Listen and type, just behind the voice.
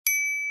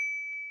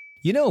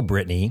You know,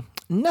 Brittany,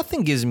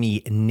 nothing gives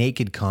me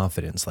naked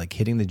confidence like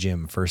hitting the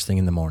gym first thing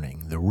in the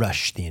morning. The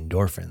rush, the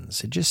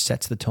endorphins, it just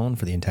sets the tone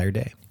for the entire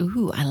day.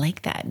 Ooh, I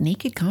like that.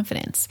 Naked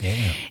confidence.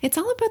 Yeah. It's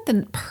all about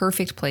the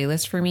perfect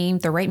playlist for me.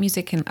 The right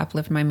music can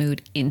uplift my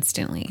mood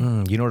instantly.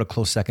 You know what a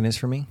close second is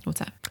for me? What's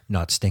that?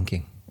 Not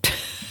stinking.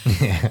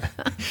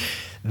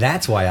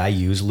 That's why I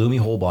use Lumi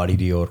Whole Body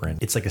Deodorant.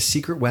 It's like a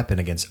secret weapon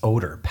against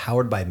odor,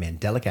 powered by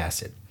mandelic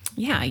acid.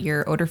 Yeah,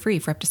 you're odor-free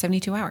for up to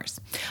 72 hours.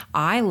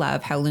 I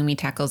love how Lumi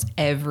tackles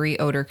every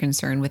odor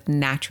concern with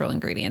natural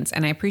ingredients,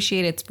 and I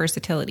appreciate its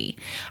versatility.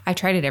 I've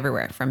tried it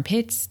everywhere, from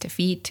pits to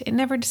feet. It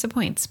never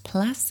disappoints.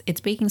 Plus, it's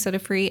baking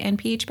soda-free and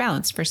pH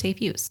balanced for safe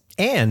use.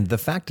 And the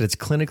fact that it's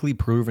clinically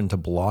proven to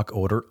block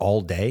odor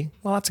all day,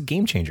 well, that's a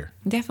game changer.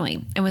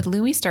 Definitely. And with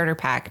Lumi Starter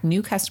Pack,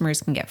 new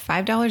customers can get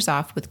 $5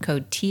 off with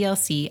code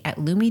TLC at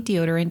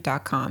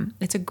lumideodorant.com.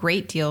 It's a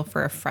great deal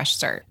for a fresh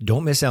start.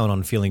 Don't miss out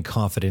on feeling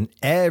confident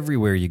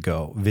everywhere you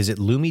go. Visit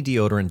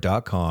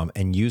lumideodorant.com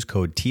and use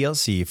code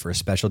TLC for a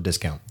special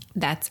discount.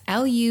 That's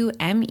LUME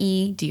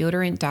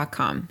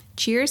deodorant.com.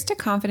 Cheers to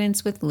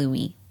confidence with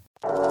Lumi.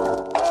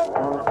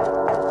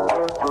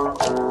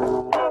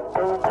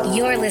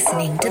 You're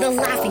listening to the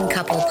Laughing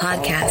Couple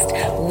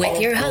podcast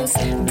with your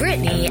hosts,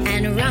 Brittany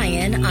and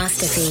Ryan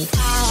Ostafy.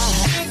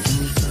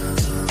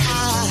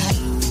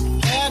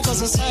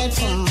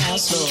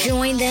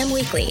 Join them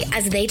weekly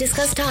as they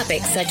discuss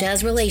topics such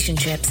as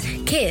relationships,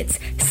 kids,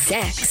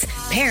 sex,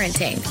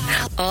 parenting,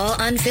 all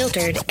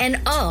unfiltered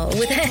and all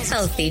with a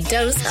healthy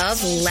dose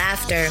of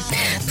laughter.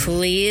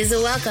 Please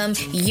welcome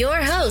your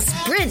hosts,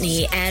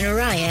 Brittany and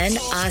Ryan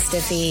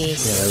Ostafy.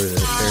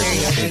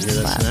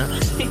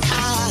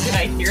 Did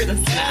I hear the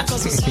snap?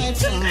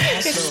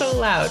 It's so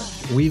loud.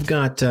 We've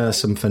got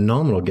some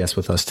phenomenal guests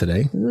with us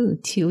today. Ooh,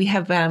 we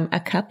have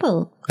a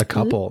couple. A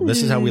couple. Ooh.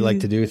 This is how we like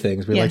to do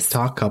things. We like to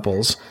talk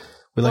couples.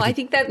 I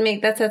think that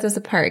sets us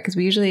apart because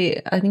we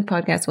usually, I think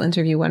podcasts will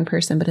interview one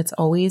person, but it's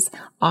always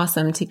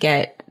awesome to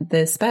get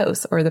the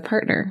spouse or the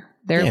partner,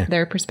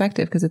 their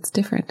perspective, because it's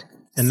different.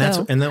 And that's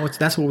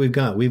what we've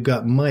got. We've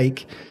got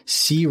Mike,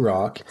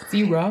 C-Roc,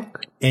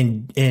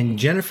 and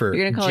Jennifer.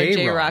 You're gonna call her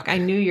J-Roc. I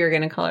knew you were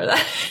gonna call her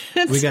that.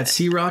 We got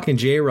C-Roc and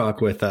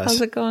J-Roc with us.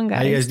 How's it going, guys?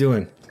 How you guys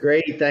doing?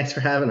 Great. Thanks for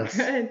having us.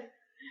 Good.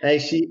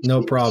 Hey,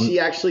 no problem. She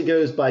actually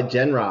goes by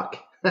Jen-Roc.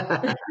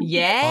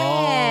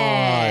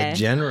 Yeah. Oh,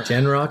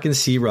 Jen-Roc and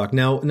C-Roc.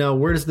 Now,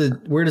 where does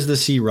the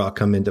C-Roc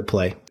come into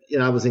play? You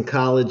know, I was in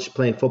college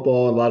playing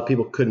football, and a lot of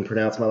people couldn't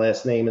pronounce my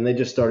last name, and they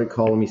just started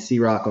calling me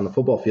C-Roc on the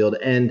football field.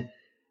 And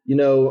you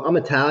know, I'm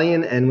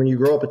Italian, and when you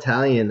grow up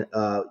Italian,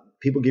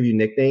 people give you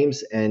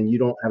nicknames, and you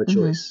don't have a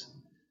choice. Mm-hmm.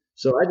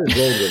 So I just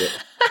rolled with it.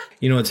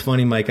 You know, it's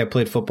funny, Mike, I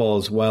played football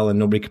as well, and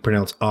nobody could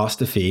pronounce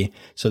Ostafy,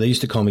 so they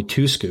used to call me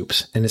Two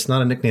Scoops. And it's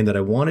not a nickname that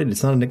I wanted.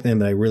 It's not a nickname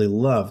that I really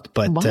loved.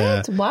 But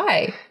what?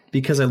 Why?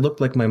 Because I looked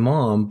like my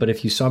mom, but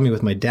if you saw me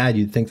with my dad,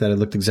 you'd think that I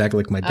looked exactly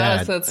like my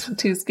dad. Oh, so it's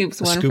two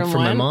scoops, a one scoop from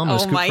one. my mom, and a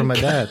scoop from my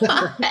dad.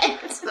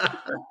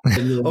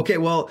 Okay,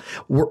 well,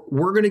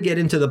 we're going to get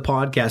into the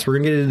podcast. We're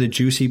going to get into the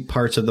juicy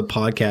parts of the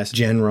podcast,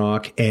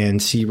 Jen-Roc and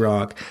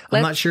C-Roc.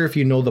 I'm not sure if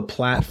you know the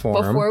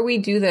platform. Before we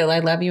do that, I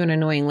love you and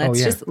annoying.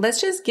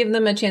 Let's just give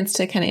them a chance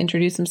to kind of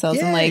introduce themselves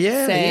and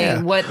say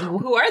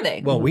who are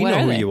they? Well, we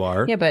know who you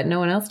are. Yeah, but no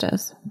one else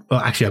does. Well,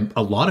 actually,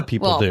 a lot of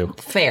people do.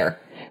 Fair.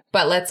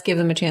 But let's give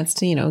them a chance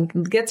to,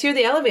 get through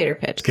the elevator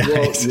pitch. Well,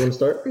 you want to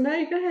start?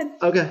 No, go ahead.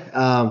 Okay.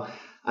 I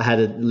had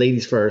a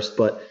ladies first,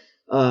 but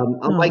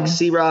I'm Mike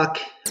C-Roc.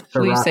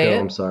 Sirocco,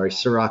 I'm sorry.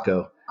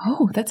 Sirocco.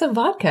 Oh, that's a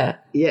vodka.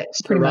 Yeah,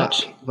 pretty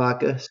much.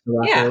 Vodka,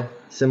 Sirocco. Yeah.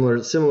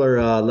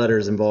 Similar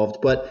letters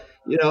involved. But,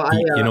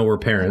 we're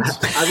parents.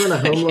 I run a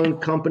home loan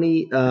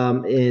company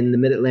in the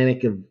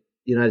mid-Atlantic of the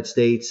United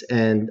States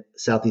and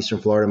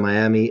southeastern Florida,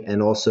 Miami,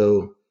 and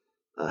also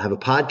have a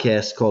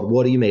podcast called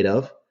What Are You Made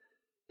Of?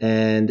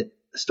 And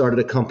started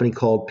a company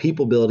called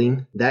People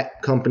Building.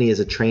 That company is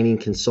a training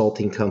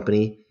consulting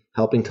company,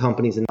 helping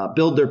companies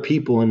build their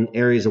people in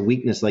areas of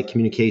weakness like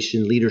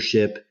communication,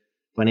 leadership,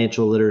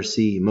 financial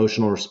literacy,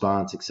 emotional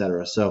response,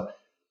 etc. So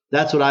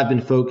that's what I've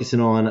been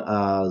focusing on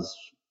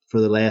for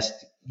the last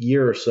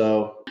year or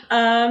so.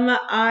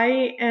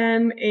 I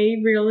am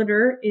a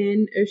realtor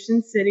in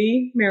Ocean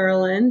City,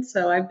 Maryland.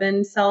 So I've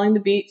been selling the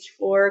beach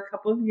for a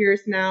couple of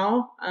years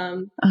now.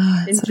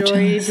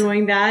 Enjoy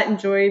doing that.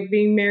 Enjoy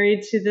being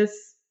married to this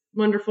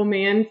wonderful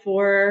man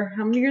for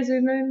how many years have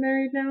we been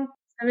married now?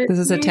 This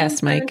is a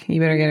test, Mike.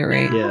 You better get it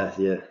right.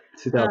 Yeah.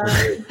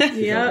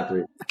 2003.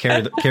 Yep.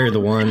 Carry the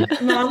one.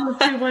 Mom of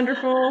two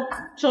wonderful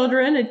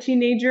children, a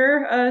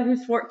teenager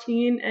who's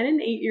 14 and an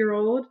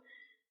 8-year-old.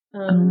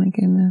 Oh my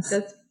goodness.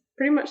 That's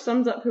pretty much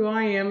sums up who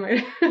I am.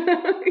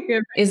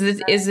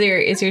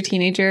 Is your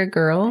teenager a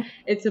girl?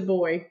 It's a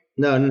boy.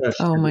 No.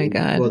 Oh my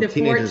God. Well, the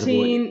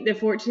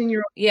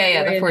 14-year-old.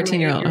 Yeah, the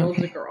 14-year-old.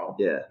 Okay. A girl.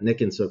 Yeah,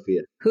 Nick and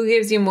Sophia. Who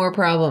gives you more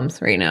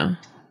problems right now?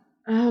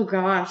 Oh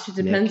gosh, it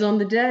depends on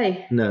the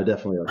day. No,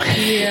 definitely not.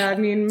 Yeah, I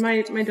mean,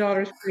 my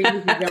daughter's pretty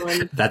easy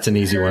going. That's an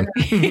easy one.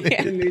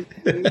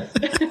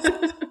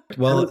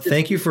 Well,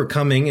 thank you for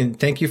coming and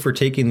thank you for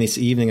taking this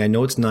evening. I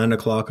know it's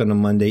 9:00 on a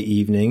Monday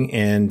evening,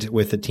 and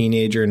with a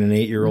teenager and an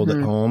 8-year-old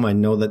at home, I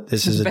know that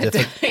this is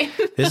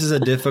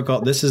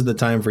this is the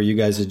time for you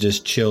guys to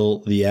just chill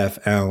the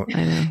F out.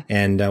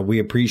 And we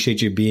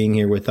appreciate you being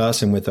here with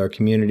us and with our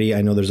community.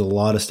 I know there's a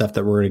lot of stuff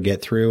that we're going to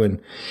get through.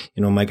 And,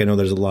 Mike, I know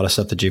there's a lot of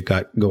stuff that you've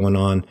got going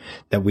on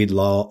that we'd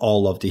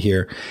all love to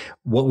hear.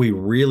 What we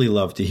really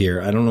love to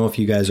hear, I don't know if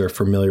you guys are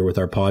familiar with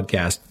our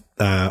podcast,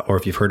 or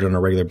if you've heard it on a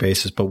regular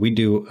basis, but we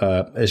do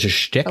as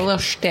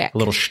a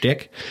little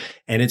shtick,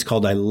 and it's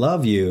called "I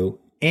Love You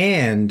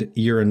and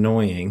You're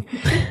Annoying."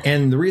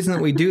 And the reason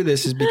that we do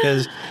this is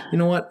because you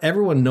know what,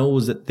 everyone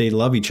knows that they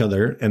love each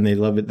other and they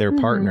love their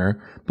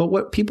partner, but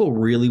what people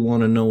really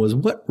want to know is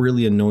what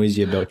really annoys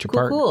you about your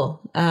partner.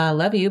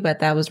 Love you, but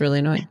that was really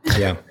annoying.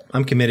 Yeah,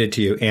 I'm committed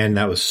to you, and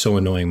that was so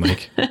annoying,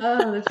 Mike.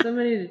 Oh, there's so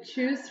many to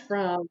choose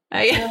from.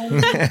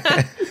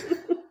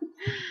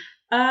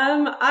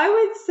 I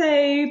would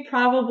say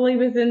probably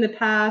within the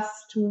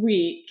past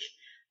week,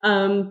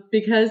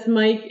 because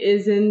Mike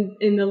is in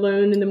the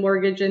loan and the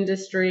mortgage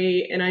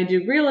industry and I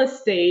do real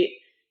estate,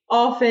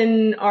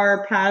 often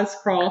our paths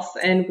cross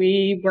and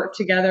we work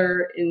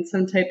together in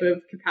some type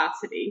of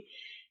capacity.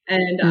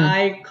 And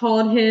I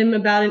called him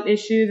about an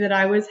issue that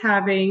I was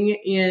having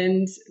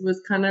and was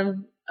kind of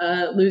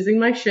losing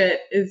my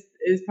shit is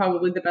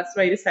probably the best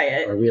way to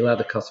say it. Are we allowed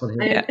to cuss on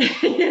here?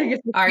 Yeah.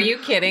 Are you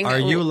kidding? Are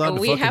you allowed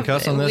to fucking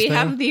cuss on this thing? We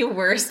have the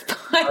worst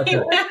potty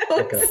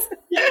mouths.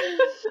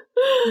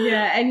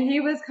 Yeah, and he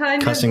was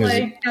kind Cussing of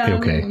like,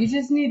 okay. You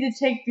just need to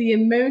take the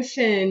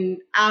emotion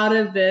out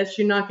of this.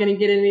 You're not going to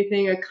get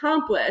anything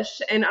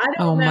accomplished. And I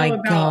don't know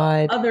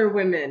about other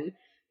women,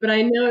 but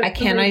I know I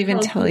cannot even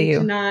tell you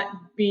to not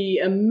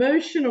be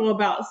emotional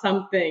about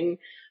something.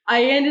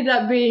 I ended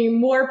up being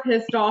more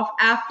pissed off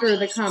after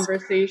the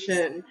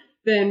conversation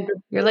than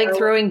before. You're like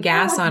throwing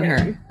gas on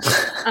her.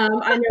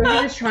 I know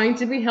he was trying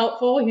to be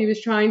helpful. He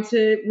was trying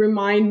to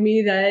remind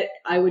me that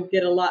I would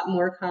get a lot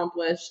more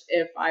accomplished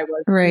if I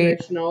was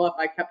emotional, if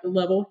I kept a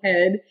level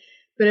head.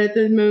 But at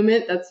the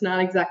moment, that's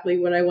not exactly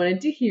what I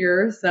wanted to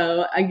hear.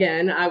 So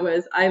again,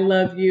 I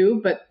love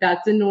you, but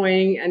that's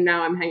annoying. And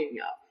now I'm hanging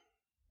up.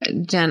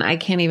 Jen, I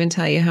can't even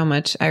tell you how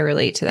much I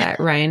relate to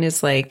that. Ryan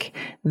is like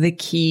the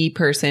key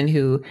person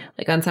who,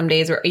 like on some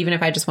days, or even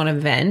if I just want to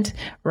vent,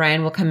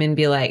 Ryan will come in and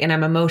be like, and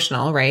I'm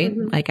emotional, right?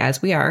 Mm-hmm. Like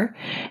as we are.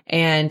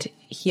 And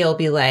he'll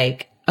be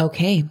like,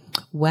 okay,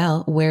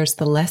 well, where's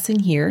the lesson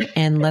here?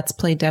 And let's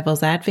play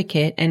devil's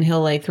advocate. And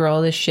he'll like throw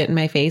all this shit in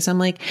my face. I'm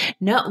like,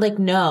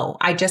 no,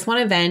 I just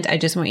want to vent. I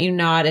just want you to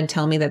nod and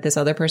tell me that this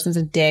other person's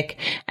a dick.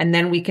 And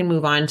then we can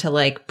move on to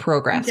like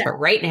progress. Yeah. But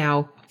right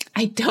now,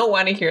 I don't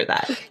want to hear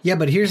that. Yeah,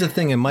 but here's the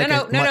thing, and Mike.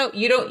 No.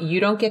 You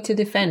don't get to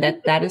defend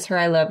it. That is her.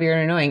 I love you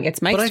and annoying.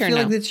 It's Mike's turn now. But I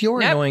feel like it's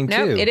your annoying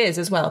too. No, it is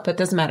as well. But it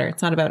doesn't matter.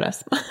 It's not about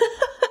us.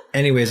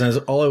 Anyways,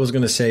 all I was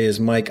going to say is,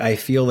 Mike, I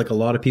feel like a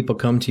lot of people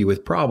come to you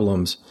with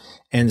problems,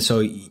 and so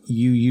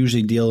you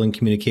usually deal in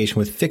communication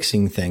with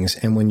fixing things.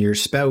 And when your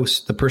spouse,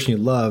 the person you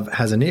love,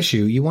 has an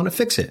issue, you want to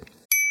fix it.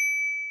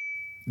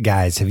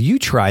 Guys, have you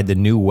tried the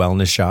new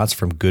wellness shots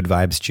from Good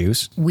Vibes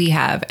Juice? We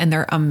have, and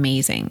they're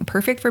amazing.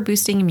 Perfect for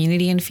boosting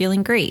immunity and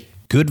feeling great.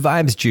 Good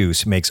Vibes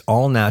Juice makes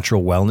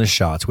all-natural wellness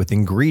shots with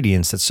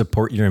ingredients that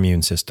support your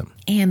immune system.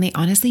 And they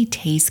honestly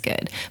taste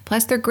good.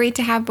 Plus, they're great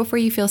to have before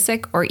you feel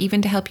sick or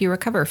even to help you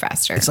recover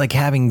faster. It's like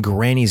having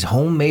Granny's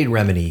homemade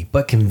remedy,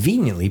 but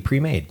conveniently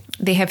pre-made.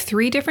 They have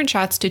 3 different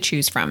shots to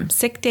choose from: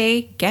 Sick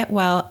Day, Get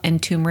Well,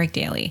 and Turmeric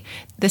Daily.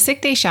 The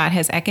Sick Day shot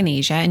has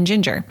echinacea and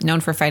ginger,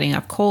 known for fighting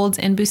off colds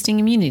and boosting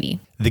immunity.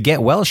 The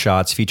Get Well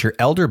shots feature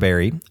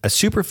elderberry, a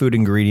superfood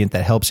ingredient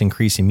that helps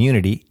increase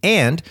immunity,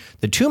 and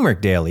the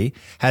Turmeric Daily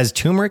has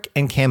turmeric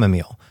and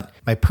chamomile.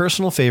 My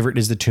personal favorite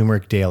is the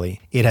Turmeric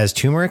Daily. It has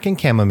turmeric and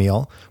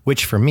chamomile,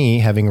 which for me,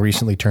 having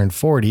recently turned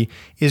 40,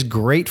 is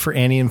great for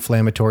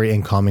anti-inflammatory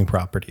and calming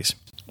properties.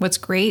 What's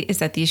great is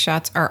that these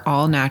shots are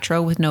all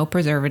natural with no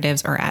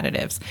preservatives or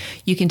additives.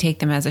 You can take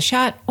them as a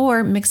shot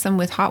or mix them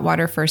with hot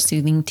water for a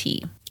soothing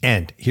tea.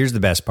 And here's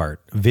the best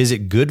part.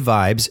 Visit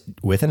goodvibes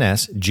with an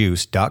S,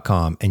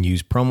 juice.com and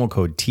use promo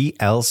code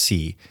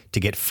TLC to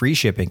get free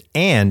shipping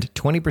and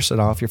 20%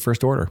 off your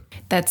first order.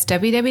 That's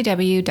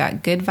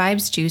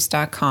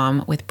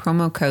www.goodvibesjuice.com with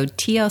promo code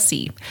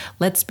TLC.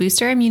 Let's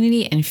boost our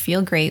immunity and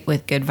feel great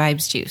with Good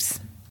Vibes Juice.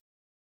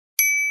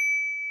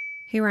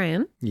 Hey,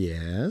 Ryan.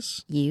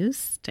 Yes? You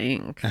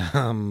stink.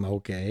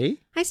 Okay.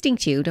 I stink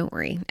too, don't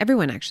worry.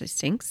 Everyone actually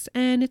stinks,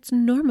 and it's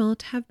normal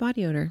to have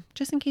body odor,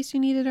 just in case you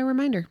needed a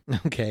reminder.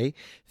 Okay.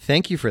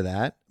 Thank you for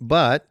that.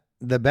 But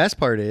the best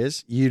part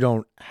is you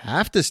don't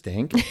have to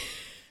stink.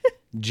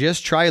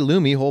 Just try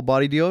Lumi whole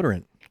body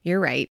deodorant. You're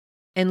right.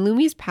 And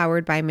Lumi's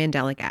powered by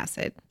mandelic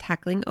acid,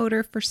 tackling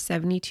odor for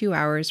 72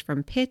 hours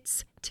from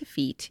pits to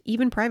feet,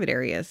 even private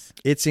areas.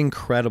 It's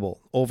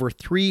incredible. Over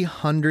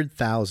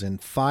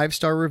 300,000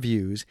 5-star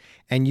reviews,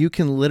 and you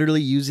can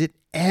literally use it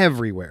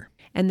everywhere.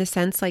 And the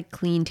scents like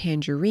clean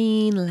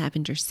tangerine,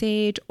 lavender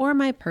sage, or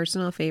my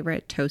personal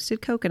favorite,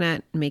 toasted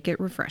coconut, make it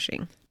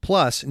refreshing.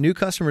 Plus, new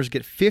customers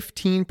get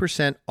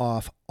 15%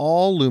 off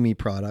all Lumi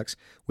products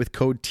with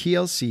code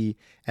TLC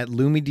at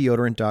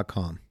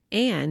lumideodorant.com.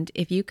 And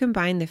if you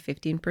combine the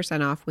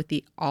 15% off with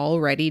the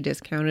already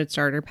discounted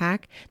starter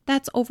pack,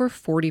 that's over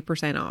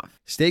 40% off.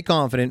 Stay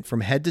confident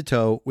from head to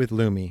toe with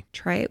Lumi.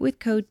 Try it with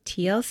code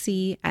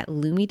TLC at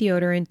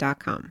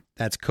lumideodorant.com.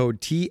 That's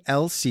code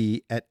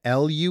TLC at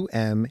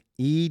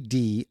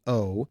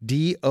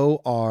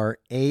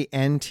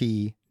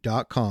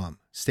LUMIDEODORANT.com.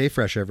 Stay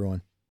fresh,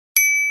 everyone.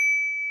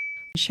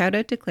 Shout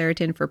out to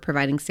Claritin for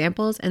providing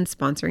samples and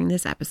sponsoring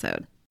this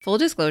episode. Full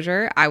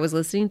disclosure, I was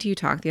listening to you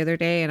talk the other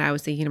day and I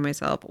was thinking to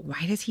myself,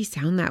 why does he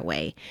sound that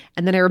way?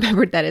 And then I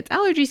remembered that it's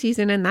allergy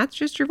season and that's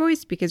just your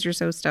voice because you're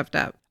so stuffed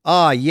up.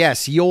 Ah,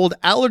 yes, the old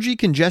allergy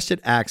congested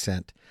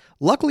accent.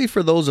 Luckily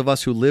for those of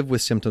us who live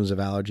with symptoms of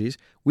allergies,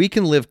 we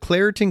can live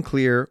Claritin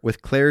Clear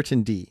with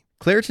Claritin D.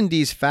 Claritin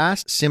D's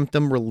fast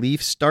symptom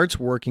relief starts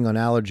working on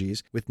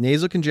allergies with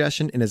nasal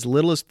congestion in as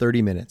little as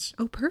 30 minutes.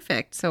 Oh,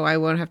 perfect. So I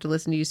won't have to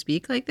listen to you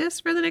speak like this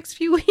for the next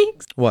few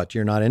weeks. What,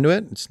 you're not into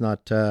it? It's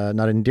not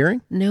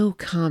endearing? No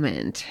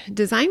comment.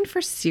 Designed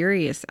for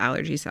serious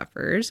allergy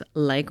sufferers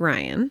like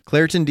Ryan,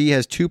 Claritin D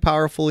has 2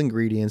 powerful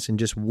ingredients in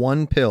just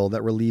 1 pill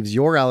that relieves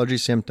your allergy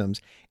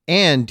symptoms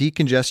and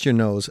decongest your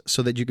nose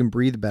so that you can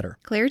breathe better.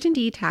 Claritin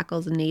D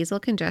tackles nasal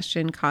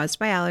congestion caused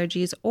by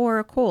allergies or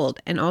a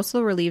cold and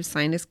also relieves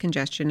sinus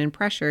congestion and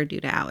pressure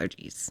due to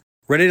allergies.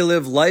 Ready to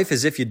live life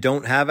as if you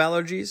don't have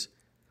allergies?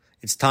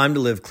 It's time to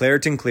live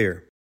Claritin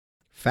Clear.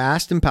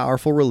 Fast and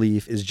powerful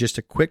relief is just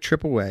a quick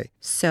trip away.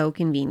 So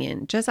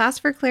convenient. Just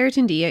ask for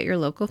Claritin D at your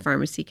local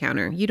pharmacy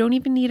counter. You don't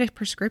even need a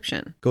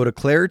prescription. Go to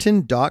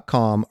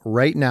Claritin.com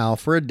right now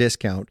for a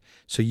discount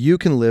so you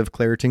can live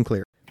Claritin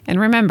Clear. And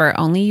remember,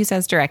 only use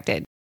as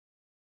directed.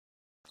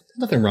 There's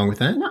nothing wrong with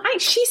that. No,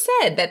 she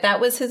said that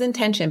was his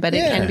intention, but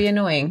it can be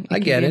annoying. I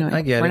get it.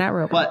 We're not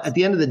robots. But at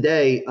the end of the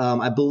day,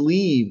 I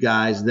believe,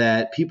 guys,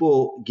 that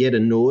people get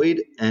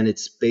annoyed and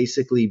it's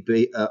basically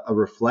a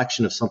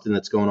reflection of something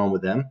that's going on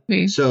with them.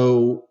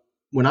 So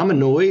when I'm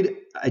annoyed,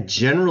 I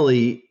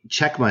generally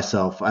check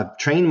myself. I've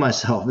trained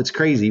myself. It's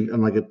crazy.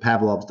 I'm like a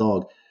Pavlov's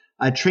dog.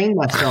 I trained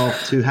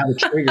myself to have a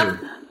trigger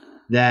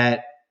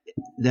that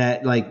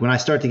like when I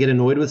start to get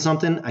annoyed with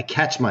something, I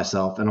catch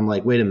myself and I'm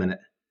like, wait a minute,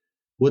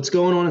 what's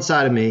going on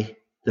inside of me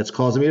that's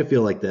causing me to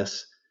feel like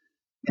this?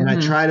 And I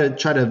try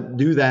to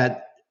do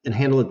that and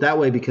handle it that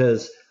way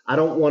because I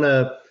don't want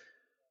to,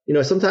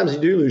 sometimes you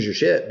do lose your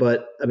shit,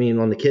 but I mean,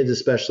 on the kids,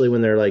 especially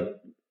when they're like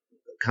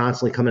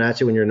constantly coming at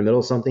you when you're in the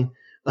middle of something,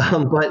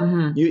 but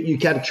you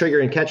got to trigger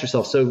and catch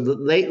yourself. So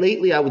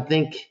lately I would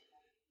think,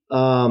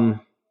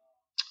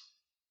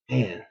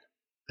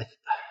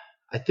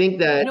 I think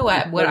that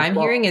what I'm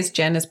hearing is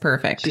Jen is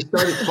perfect. She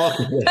started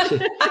talking.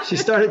 She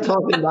started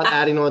talking about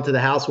adding on to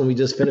the house when we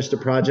just finished a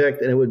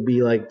project, and it would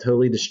be like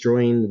totally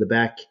destroying the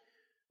back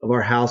of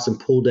our house and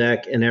pool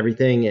deck and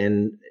everything,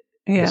 and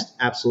just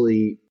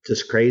absolutely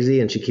just crazy.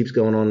 And she keeps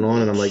going on,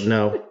 and I'm like,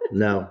 no,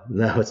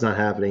 it's not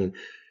happening.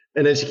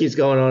 And then she keeps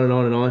going on and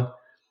on and on.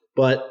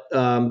 But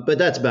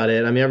that's about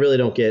it. I mean, I really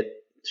don't get.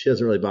 She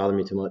doesn't really bother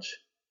me too much.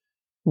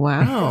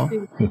 Wow.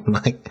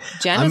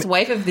 Jen is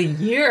wife of the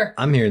year.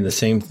 I'm hearing the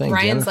same thing.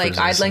 Ryan's like,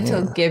 I'd like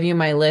to give you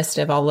my list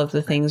of all of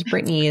the things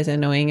Brittany is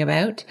annoying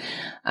about.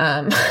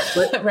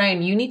 But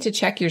Ryan, you need to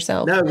check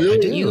yourself. No,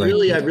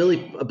 really, I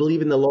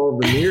believe in the law of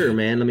the mirror,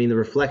 man. I mean, the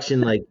reflection,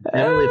 like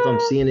generally if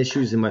I'm seeing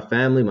issues in my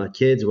family, my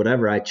kids,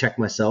 whatever, I check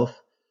myself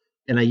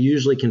and I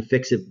usually can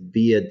fix it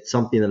via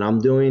something that I'm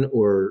doing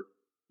or,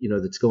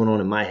 that's going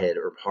on in my head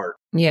or heart.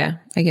 Yeah,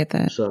 I get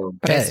that. So,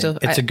 but it's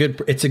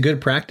a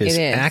good practice.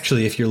 It is.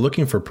 Actually, if you're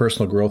looking for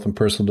personal growth and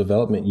personal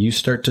development, you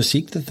start to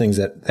seek the things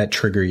that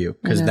trigger you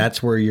because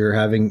that's where you're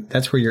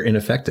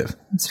ineffective.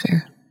 That's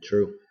fair.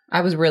 True.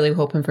 I was really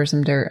hoping for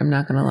some dirt. I'm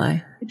not going to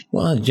lie.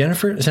 Well,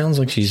 Jennifer, it sounds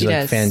like she's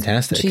like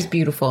fantastic. She's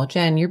beautiful.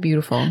 Jen, you're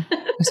beautiful.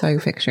 I saw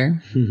your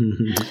picture.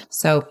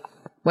 So,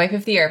 wife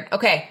of the year.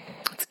 Okay,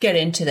 let's get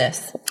into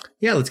this.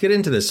 Yeah, let's get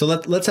into this. So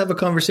let's have a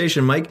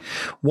conversation, Mike.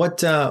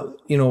 What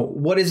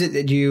is it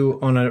that you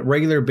on a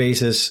regular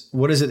basis?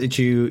 What is it that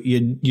you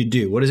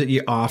do? What is it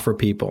you offer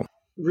people?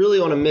 Really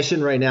on a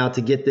mission right now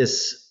to get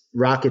this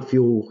rocket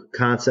fuel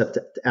concept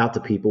out to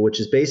people, which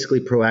is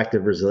basically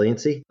proactive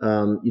resiliency.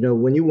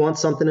 When you want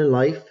something in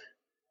life,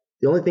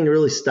 the only thing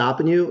really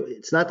stopping you,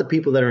 it's not the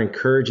people that are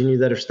encouraging you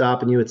that are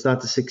stopping you. It's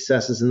not the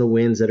successes and the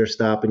wins that are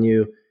stopping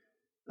you.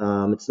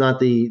 It's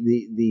not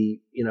the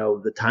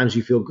times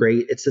you feel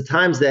great. It's the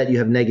times that you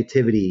have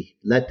negativity,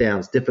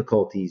 letdowns,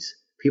 difficulties,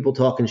 people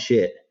talking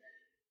shit.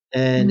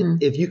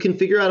 And if you can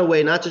figure out a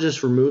way not to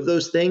just remove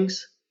those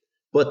things,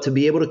 but to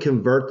be able to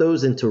convert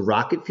those into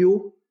rocket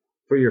fuel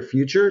for your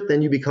future,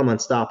 then you become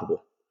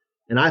unstoppable.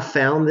 And I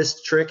found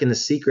this trick and the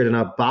secret and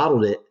I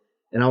bottled it.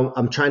 And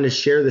I'm trying to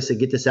share this and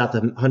get this out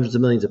to hundreds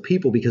of millions of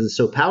people because it's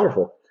so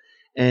powerful.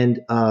 And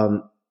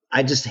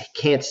I just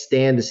can't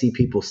stand to see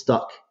people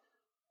stuck.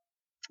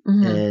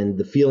 And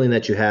the feeling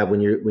that you have when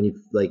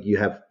you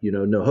have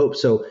no hope.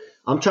 So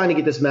I'm trying to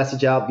get this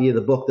message out via the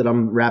book that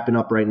I'm wrapping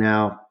up right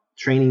now,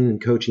 training and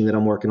coaching that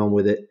I'm working on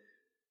with it.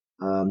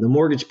 The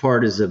mortgage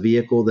part is a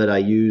vehicle that I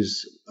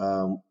use.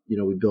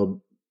 We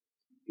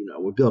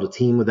build a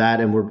team with that,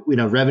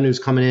 and revenue's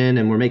coming in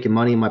and we're making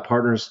money. And my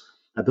partners,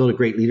 I built a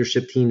great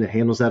leadership team that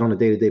handles that on a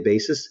day-to-day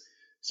basis.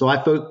 So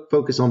I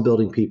focus on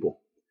building people.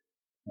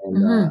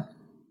 And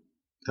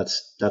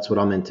that's what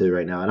I'm into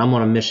right now. And I'm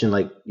on a mission,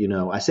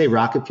 I say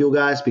rocket fuel,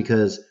 guys,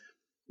 because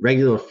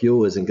regular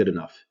fuel isn't good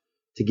enough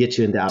to get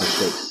you into outer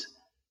space.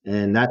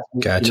 And that's,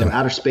 gotcha.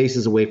 Outer space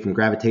is away from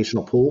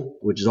gravitational pull,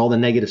 which is all the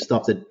negative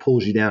stuff that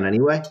pulls you down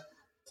anyway.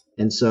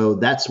 And so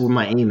that's where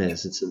my aim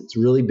is. It's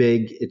really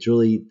big. It's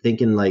really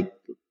thinking like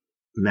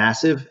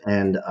massive.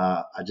 And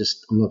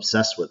I'm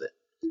obsessed with it.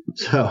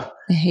 So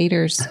the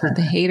haters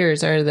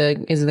are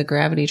the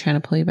gravity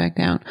trying to pull you back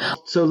down.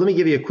 So let me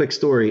give you a quick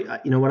story. I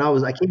came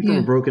from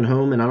a broken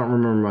home, and I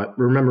don't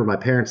remember my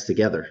parents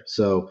together.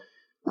 So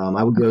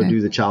I would go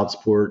do the child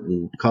support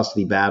and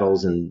custody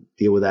battles and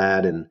deal with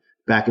that and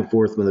back and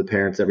forth with the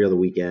parents every other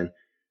weekend.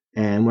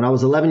 And when I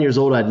was 11 years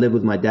old, I'd lived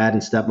with my dad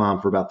and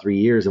stepmom for about 3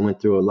 years and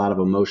went through a lot of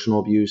emotional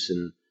abuse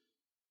and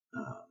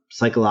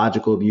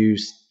psychological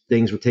abuse.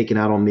 Things were taken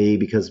out on me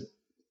because,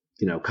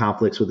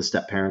 conflicts with the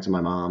step parents and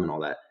my mom and all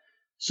that.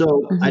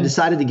 So I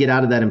decided to get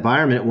out of that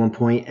environment at one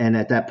point. And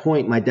at that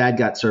point, my dad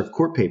got served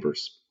court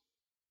papers.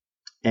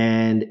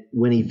 And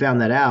when he found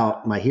that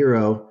out, my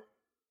hero,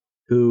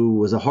 who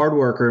was a hard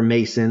worker,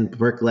 mason,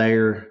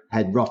 bricklayer,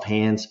 had rough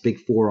hands, big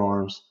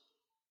forearms.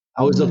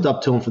 I always looked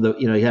up to him for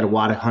he had a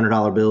wad of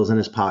 $100 bills in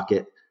his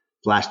pocket,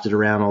 flashed it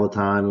around all the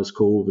time. It was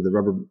cool with the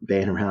rubber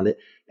band around it.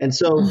 And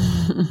so,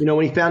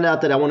 when he found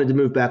out that I wanted to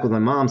move back with my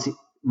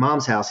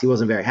mom's house, he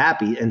wasn't very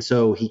happy. And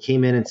so he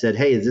came in and said,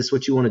 "Hey, is this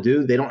what you want to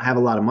do? They don't have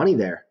a lot of money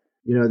there.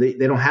 They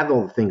don't have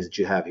all the things that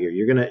you have here.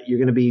 You're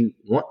going to be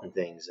wanting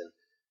things." And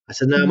I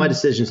said, "No, my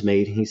decision's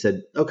made." And he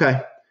said, "Okay,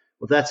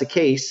 well, if that's the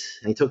case."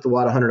 And he took the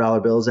wad of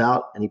 $100 bills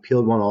out and he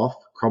peeled one off,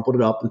 crumpled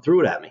it up and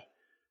threw it at me.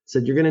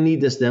 Said, "You're going to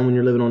need this then when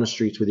you're living on the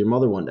streets with your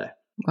mother one day."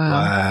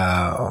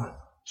 Wow.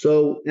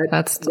 So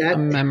that's a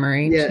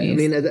memory. Yeah. Jeez. I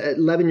mean, at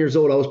 11 years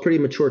old, I was a pretty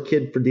mature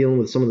kid for dealing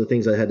with some of the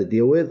things I had to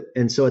deal with.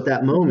 And so at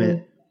that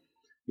moment,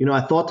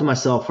 I thought to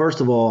myself,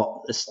 first of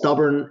all, as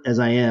stubborn as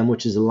I am,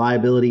 which is a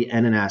liability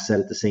and an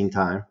asset at the same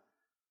time,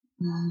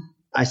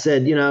 I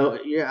said,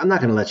 I'm not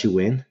going to let you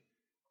win.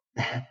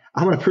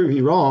 I'm going to prove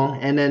you wrong.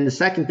 And then the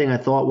second thing I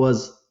thought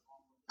was,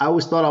 I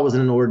always thought I was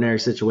in an ordinary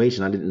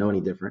situation. I didn't know any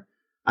different.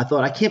 I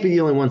thought I can't be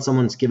the only one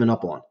someone's given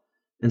up on.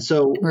 And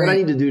so what I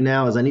need to do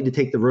now is I need to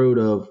take the road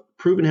of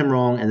proving him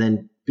wrong and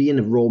then being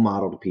a role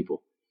model to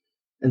people.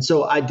 And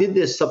so I did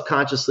this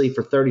subconsciously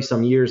for 30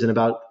 some years. And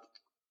about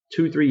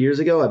 2-3 years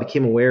ago, I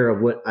became aware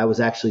of what I was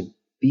actually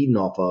feeding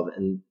off of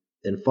and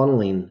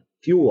funneling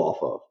fuel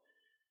off of.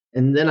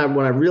 And then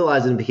when I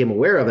realized it and became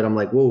aware of it, I'm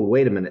like, whoa,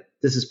 wait a minute.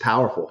 This is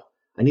powerful.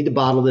 I need to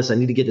bottle this. I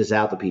need to get this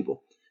out to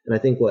people. And I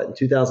think in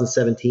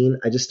 2017,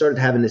 I just started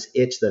having this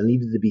itch that I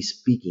needed to be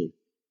speaking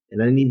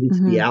and I needed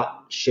to be out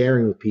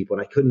sharing with people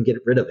and I couldn't get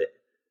rid of it.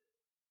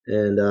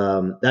 And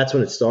that's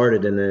when it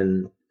started. And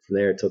then from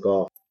there it took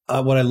off.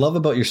 What I love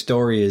about your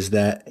story is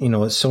that,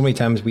 so many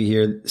times we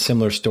hear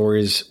similar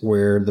stories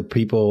where the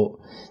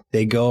people,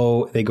 they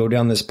go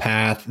down this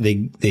path,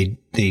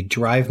 they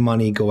drive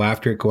money, go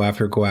after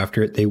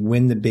it. They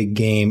win the big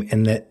game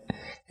and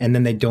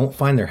then they don't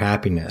find their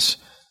happiness.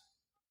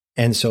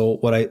 And so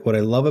what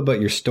I love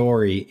about your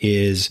story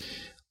is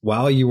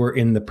while you were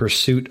in the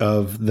pursuit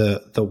of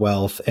the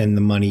wealth and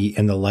the money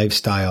and the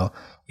lifestyle,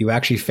 you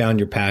actually found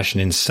your passion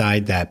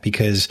inside that,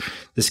 because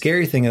the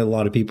scary thing that a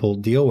lot of people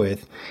deal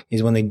with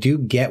is when they do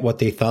get what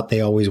they thought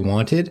they always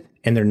wanted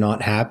and they're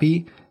not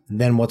happy,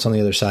 then what's on the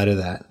other side of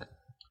that?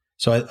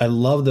 So I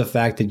love the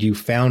fact that you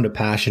found a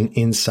passion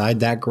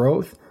inside that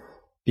growth,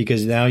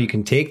 because now you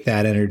can take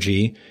that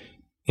energy,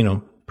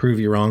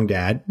 prove you wrong,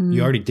 Dad.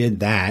 You already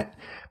did that,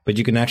 but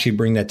you can actually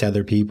bring that to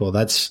other people.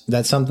 That's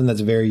something that's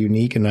very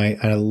unique. And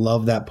I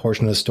love that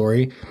portion of the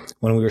story.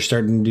 When we were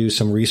starting to do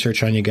some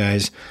research on you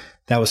guys,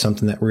 that was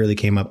something that really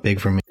came up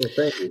big for me. Well,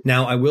 thank you.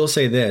 Now, I will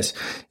say this,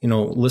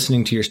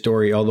 listening to your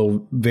story,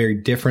 although very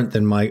different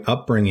than my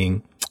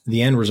upbringing,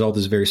 the end result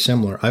is very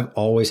similar. I've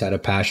always had a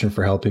passion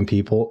for helping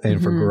people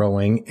and for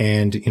growing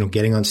and,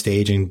 getting on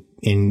stage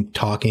and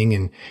talking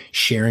and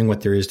sharing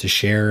what there is to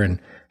share and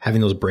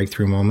having those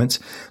breakthrough moments.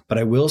 But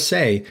I will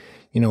say,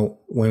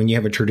 when you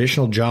have a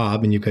traditional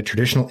job and you've got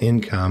traditional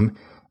income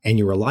and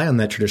you rely on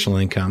that traditional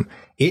income,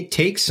 it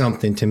takes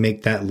something to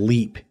make that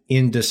leap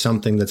into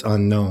something that's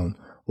unknown.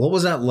 What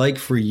was that like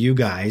for you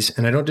guys?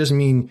 And I don't just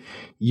mean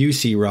you,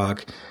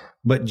 C-Roc,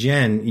 but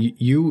Jen,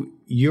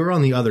 you're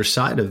on the other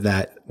side of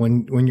that.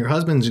 When your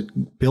husband's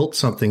built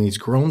something, he's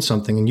grown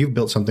something, and you've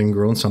built something and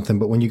grown something.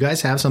 But when you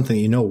guys have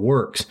something that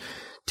works,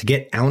 to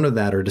get out of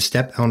that or to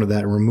step out of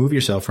that and remove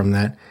yourself from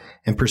that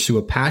and pursue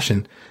a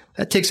passion,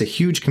 that takes a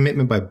huge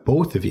commitment by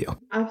both of you.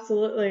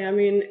 Absolutely. I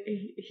mean,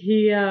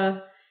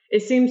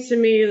 it seems to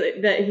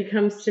me that he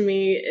comes to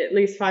me at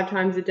least 5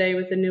 times a day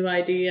with a new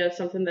idea of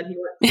something that he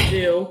wants to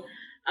do.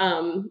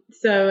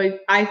 So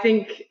I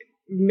think,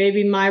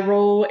 maybe my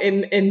role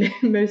in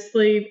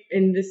mostly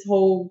in this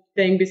whole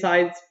thing,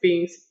 besides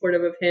being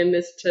supportive of him,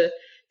 is to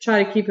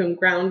try to keep him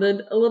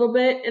grounded a little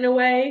bit in a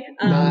way.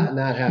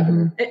 Not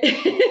happening.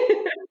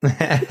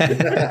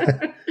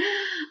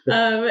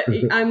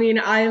 I mean,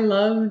 I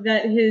love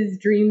that his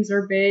dreams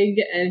are big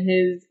and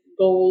his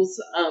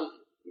goals,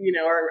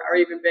 are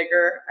even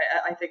bigger.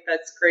 I think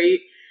that's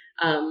great.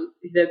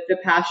 The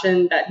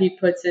passion that he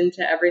puts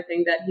into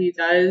everything that he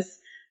does,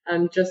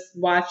 just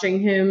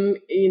watching him,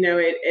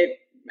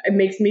 it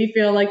makes me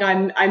feel like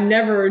I'm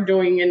never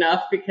doing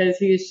enough, because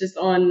he's just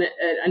on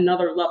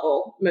another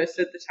level most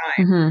of the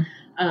time.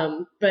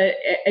 But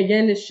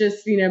again, it's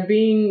just,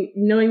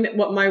 knowing that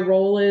what my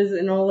role is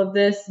in all of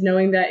this,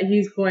 knowing that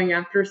he's going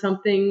after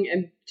something,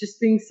 and just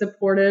being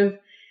supportive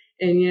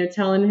and,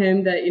 telling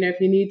him that, if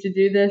you need to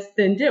do this,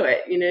 then do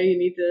it. You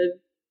need to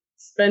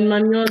spend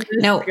money on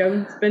this,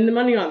 go spend the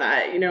money on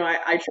that.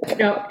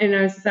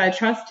 I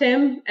trust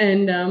him.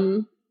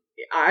 And,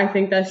 I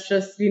think that's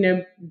just,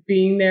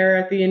 being there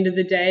at the end of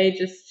the day,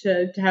 just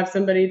to have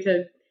somebody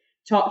to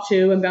talk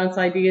to and bounce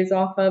ideas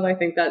off of. I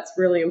think that's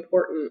really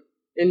important.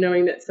 And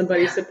knowing that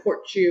somebody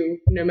supports you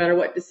no matter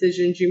what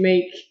decisions you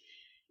make,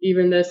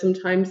 even though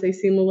sometimes they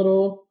seem a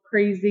little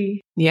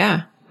crazy.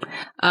 Yeah.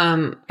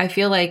 I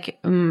feel like,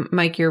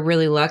 Mike, you're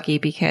really lucky,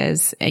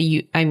 because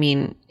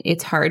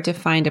it's hard to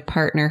find a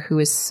partner who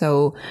is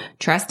so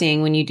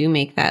trusting when you do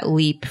make that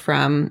leap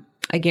from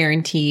a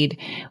guaranteed,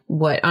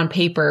 what on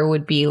paper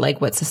would be like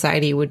what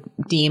society would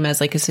deem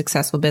as like a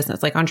successful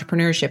business. Like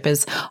entrepreneurship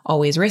is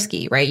always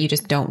risky, right? You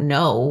just don't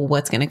know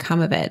what's going to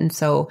come of it. And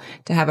so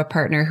to have a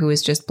partner who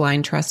is just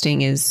blind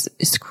trusting is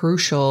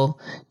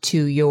crucial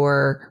to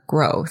your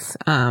growth.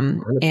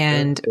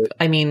 And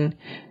I mean,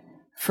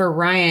 for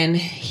Ryan,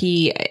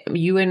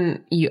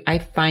 I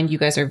find you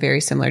guys are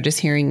very similar. Just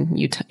hearing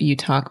you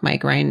talk,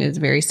 Mike, Ryan is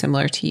very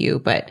similar to you,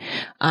 but,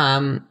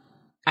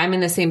 I'm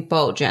in the same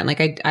boat, Jen.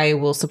 Like I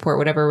will support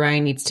whatever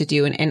Ryan needs to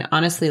do. And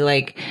honestly,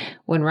 like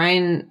when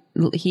Ryan,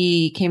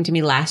 he came to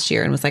me last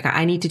year and was like,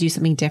 I need to do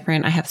something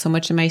different. I have so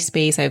much in my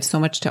space. I have so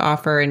much to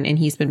offer. And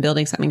he's been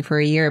building something for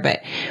a year,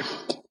 but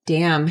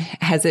damn,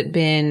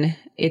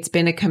 it's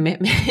been a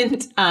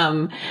commitment,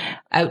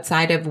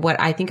 outside of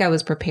what I think I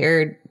was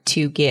prepared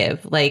to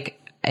give. Like,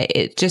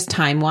 it just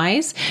time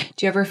wise.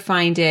 Do you ever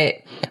find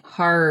it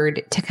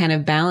hard to kind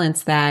of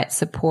balance that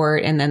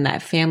support and then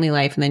that family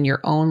life and then your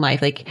own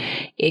life? Like,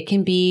 it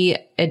can be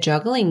a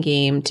juggling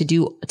game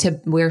to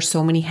wear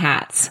so many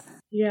hats.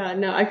 Yeah,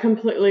 no, I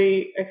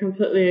completely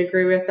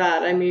agree with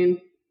that. I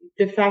mean,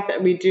 the fact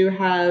that we do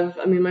have,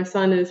 my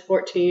son is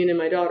 14 and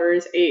my daughter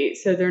is 8,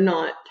 so they're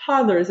not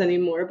toddlers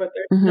anymore, but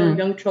they're still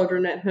young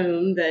children at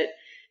home that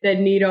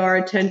need our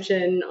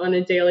attention on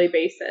a daily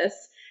basis.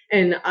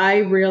 And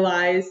I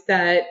realized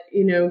that,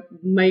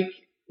 Mike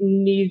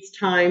needs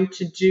time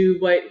to do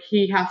what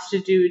he has to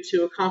do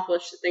to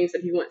accomplish the things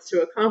that he wants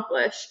to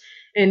accomplish.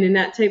 And in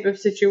that type of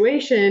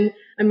situation,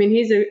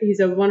 he's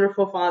a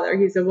wonderful father.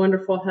 He's a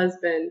wonderful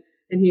husband,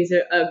 and he's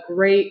a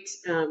great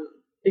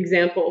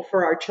example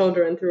for our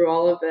children through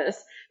all of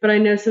this. But I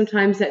know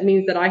sometimes that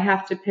means that I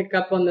have to pick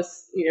up the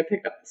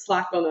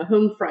slack on the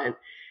home front.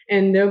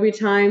 And there'll be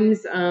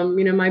times,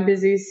 my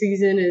busy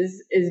season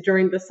is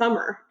during the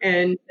summer,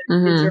 and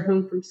kids are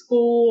home from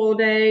school all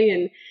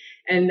day,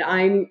 and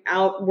I'm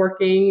out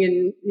working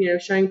and,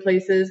 showing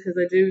places, because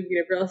I do,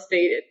 real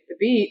estate at the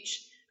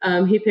beach.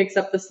 He picks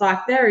up the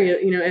slack there,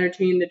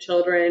 entertain the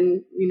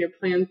children,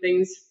 plan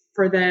things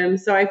for them.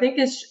 So I think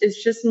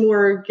it's just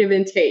more give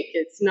and take.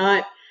 It's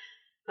not,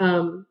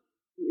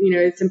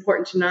 it's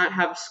important to not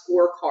have a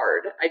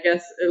scorecard. I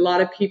guess a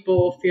lot of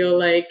people feel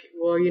like,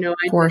 well,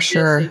 for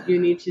sure, you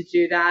need to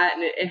do that,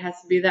 and it has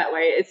to be that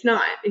way. It's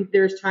not.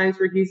 There's times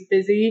where he's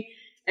busy,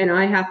 and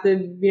I have to,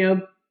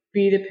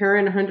 be the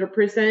parent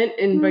 100%,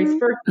 and vice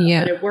versa.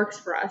 Yeah. But it works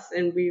for us,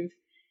 and we've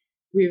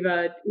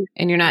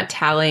and you're not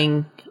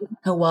tallying,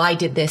 oh, well, I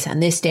did this on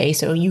this day,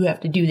 so you have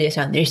to do this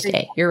on this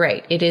day. You're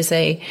right. It is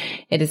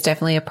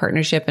definitely a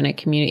partnership and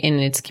and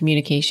it's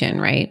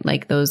communication, right?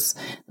 Like those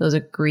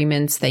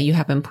agreements that you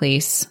have in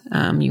place,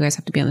 you guys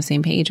have to be on the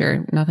same page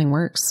or nothing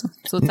works.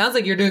 So it sounds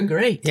like you're doing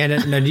great. Yeah.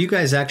 Now, do you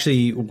guys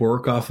actually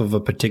work off of a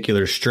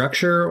particular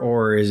structure,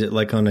 or is it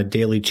like on a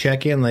daily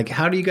check-in? Like,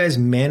 how do you guys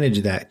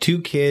manage that?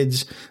 2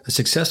 kids, a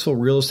successful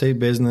real estate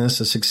business,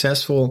 a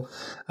successful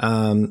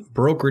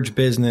brokerage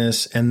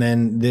business, and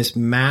then this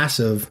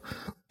massive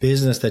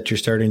business that you're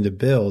starting to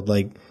build.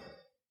 Like,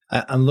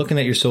 I'm looking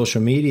at your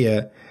social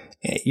media.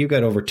 You've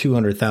got over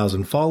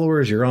 200,000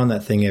 followers. You're on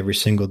that thing every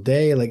single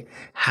day. Like,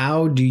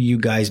 how do you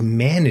guys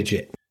manage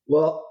it?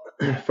 Well,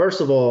 first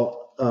of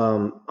all,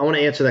 I want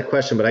to answer that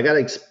question, but I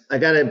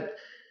gotta,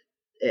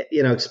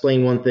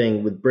 explain one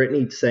thing with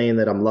Brittany saying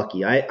that I'm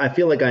lucky. I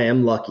feel like I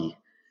am lucky,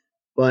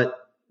 but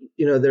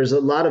there's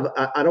a lot of,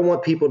 I don't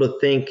want people to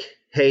think,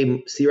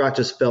 hey, C-Roc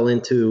just fell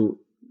into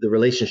the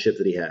relationship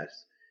that he has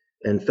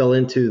and fell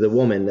into the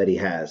woman that he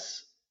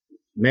has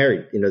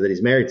married, that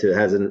he's married to,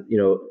 has with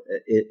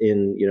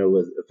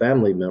a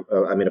family member,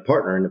 a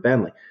partner in the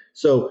family.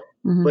 So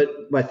But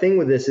my thing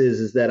with this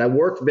is that I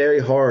worked very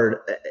hard.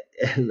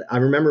 And I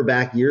remember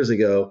back years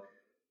ago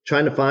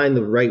trying to find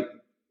the right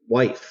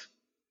wife.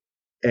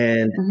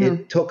 And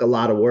it took a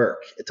lot of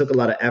work. It took a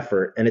lot of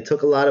effort. And it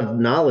took a lot of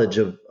knowledge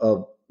of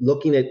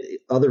looking at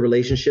other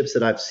relationships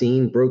that I've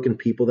seen, broken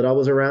people that I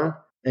was around,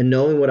 and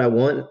knowing what I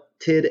wanted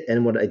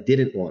and what I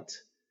didn't want.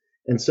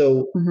 And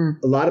so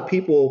a lot of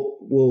people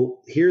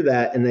will hear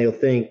that and they'll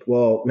think,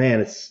 well,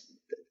 man,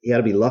 you got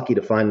to be lucky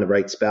to find the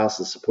right spouse,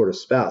 the supportive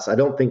spouse. I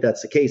don't think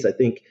that's the case. I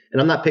think, and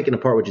I'm not picking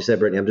apart what you said,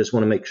 Brittany. I just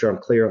want to make sure I'm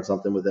clear on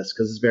something with this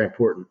because it's very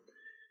important.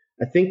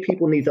 I think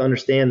people need to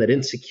understand that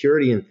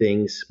insecurity in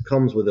things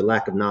comes with a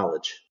lack of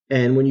knowledge.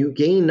 And when you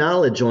gain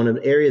knowledge on an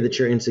area that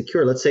you're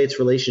insecure, let's say it's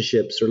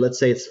relationships, or let's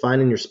say it's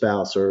finding your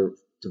spouse or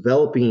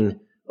developing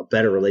a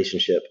better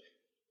relationship.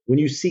 When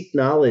you seek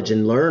knowledge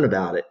and learn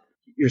about it,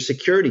 your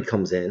security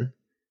comes in.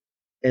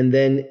 And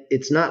then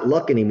it's not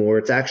luck anymore.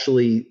 It's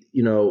actually,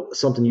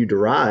 something you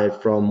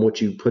derive from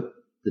what you put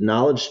the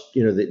knowledge,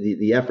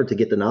 the effort to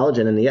get the knowledge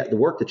and then the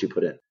work that you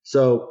put in.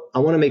 So I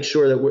want to make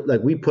sure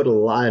that we put a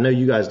lot, I know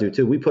you guys do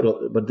too.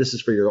 But this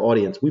is for your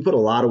audience. We put a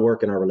lot of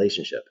work in our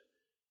relationship.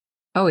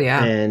 Oh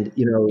yeah. And,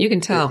 you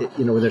can tell,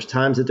 when there's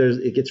times that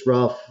it gets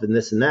rough and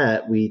this and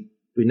that, we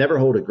never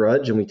hold a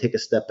grudge and we take a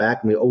step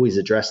back and we always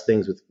address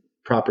things with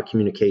proper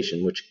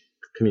communication, which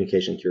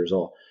communication cures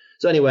all.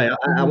 So anyway,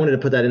 I wanted to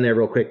put that in there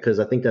real quick because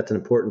I think that's an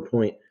important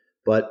point.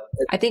 But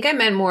I think I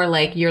meant more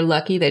like you're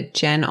lucky that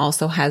Jen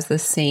also has the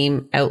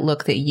same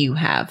outlook that you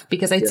have,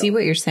 because I see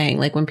what you're saying.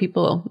 Like when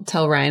people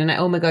tell Ryan and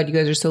oh my God, you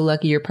guys are so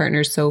lucky, your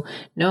partner's so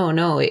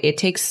no, it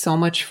takes so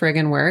much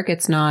friggin' work.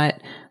 It's not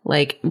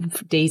like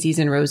daisies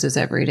and roses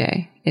every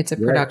day. It's a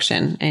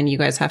production and you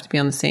guys have to be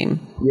on the same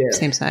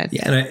side.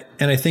 Yeah.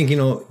 And I think,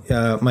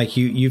 Mike,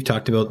 you've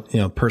talked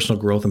about,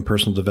 personal growth and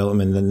personal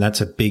development, and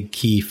that's a big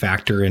key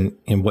factor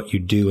in what you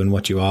do and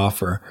what you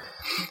offer.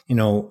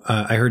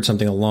 I heard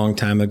something a long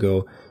time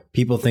ago.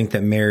 People think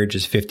that marriage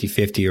is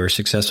 50-50 or a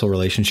successful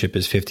relationship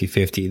is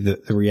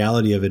 50-50. The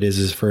reality of it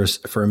is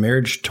for a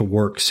marriage to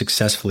work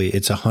successfully,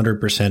 it's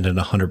 100% and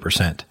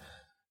 100%.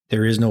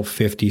 There is no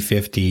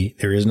 50-50.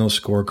 There is no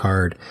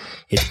scorecard.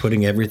 It's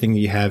putting everything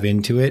you have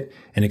into it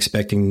and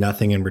expecting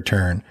nothing in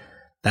return.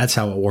 That's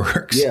how it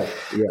works. Yeah,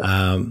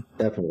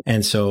 definitely.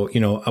 And so,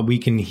 we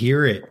can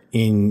hear it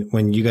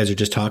when you guys are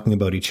just talking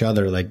about each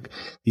other. Like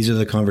these are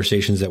the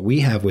conversations that we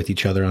have with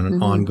each other on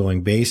an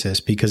ongoing basis,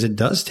 because it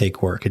does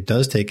take work. It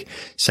does take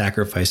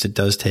sacrifice. It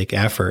does take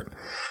effort.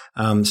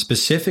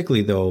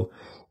 Specifically though,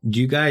 do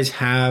you guys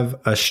have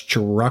a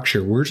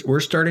structure?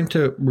 We're starting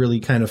to really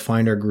kind of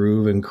find our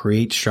groove and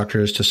create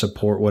structures to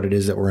support what it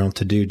is that we're out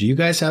to do. Do you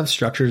guys have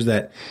structures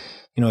that,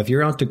 if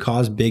you're out to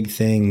cause big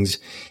things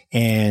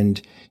and,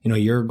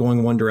 you're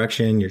going one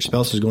direction, your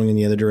spouse is going in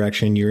the other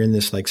direction, you're in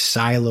this like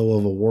silo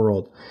of a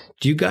world.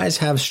 Do you guys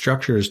have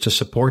structures to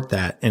support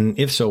that? And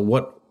if so,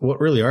 what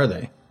really are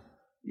they?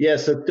 Yeah.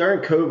 So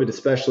during COVID,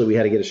 especially, we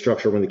had to get a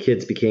structure when the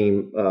kids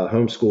became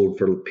homeschooled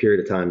for a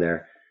period of time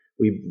there.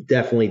 We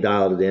definitely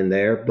dialed it in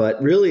there,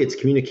 but really it's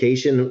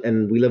communication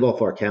and we live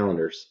off our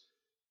calendars.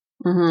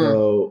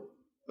 So,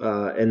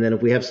 and then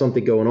if we have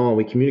something going on,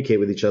 we communicate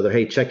with each other.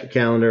 Hey, check your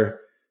calendar.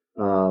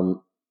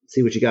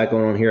 See what you got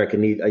going on here.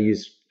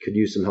 Could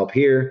use some help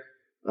here.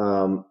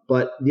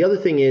 But the other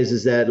thing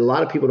is that a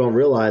lot of people don't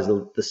realize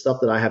the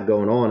stuff that I have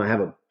going on. I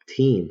have a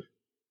team.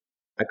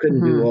 I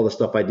couldn't do all the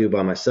stuff I do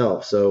by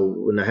myself. So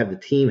when I have the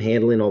team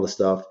handling all the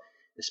stuff,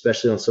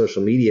 especially on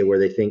social media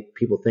where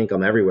people think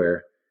I'm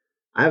everywhere,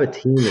 I have a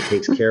team that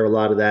takes care of a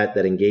lot of that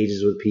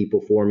engages with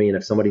people for me. And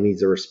if somebody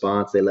needs a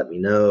response, they let me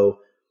know.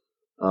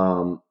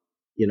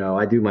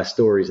 I do my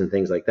stories and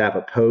things like that,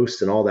 but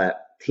posts and all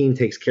that, team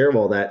takes care of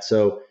all that.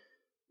 So,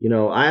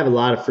 I have a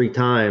lot of free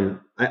time.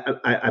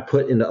 I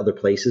put into other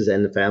places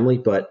and the family,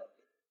 but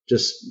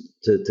just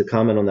to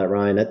comment on that,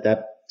 Ryan,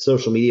 that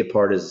social media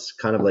part is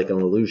kind of like an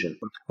illusion.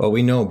 Well,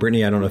 we know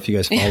Brittany, I don't know if you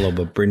guys follow,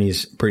 but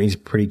Brittany's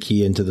pretty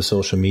key into the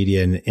social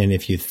media. And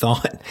if you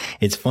thought,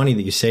 it's funny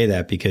that you say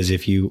that, because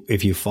if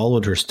you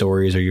followed her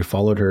stories or you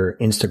followed her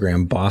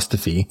Instagram,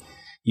 Bostophy,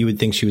 you would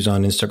think she was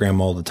on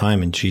Instagram all the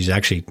time. And she's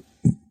actually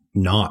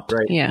not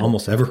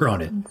almost ever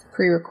on it.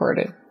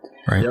 Pre-recorded.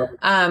 Right.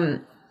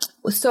 Yep.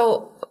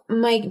 So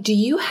Mike, do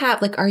you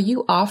have are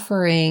you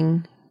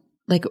offering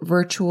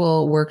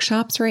virtual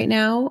workshops right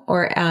now,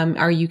 or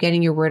are you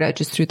getting your word out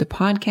just through the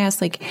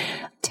podcast?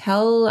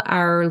 Tell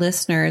our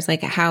listeners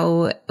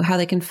how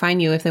they can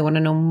find you if they want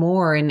to know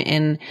more,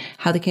 and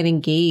how they can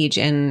engage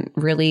and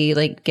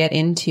really get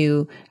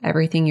into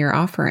everything you're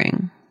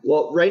offering.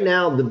 Well, right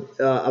now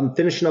I'm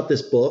finishing up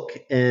this book,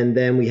 and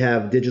then we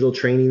have digital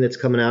training that's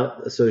coming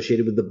out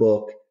associated with the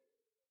book,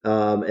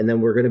 and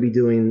then we're going to be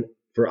doing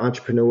for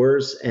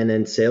entrepreneurs and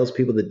then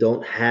salespeople that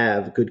don't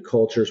have good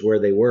cultures where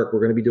they work. We're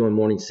going to be doing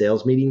morning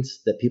sales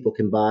meetings that people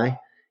can buy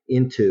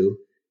into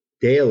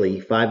daily,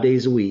 5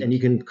 days a week. And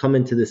you can come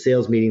into the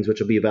sales meetings, which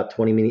will be about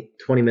 20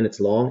 minutes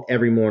long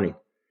every morning.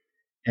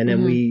 And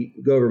then we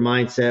go over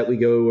mindset, we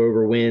go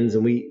over wins,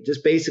 and we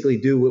just basically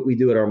do what we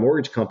do at our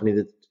mortgage company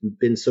that's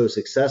been so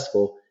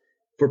successful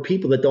for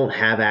people that don't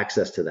have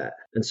access to that.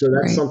 And so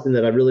that's something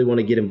that I really want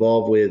to get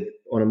involved with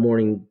on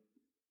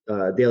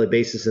a daily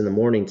basis in the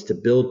mornings, to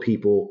build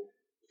people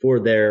for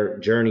their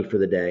journey for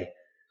the day.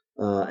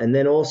 And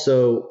then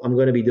also I'm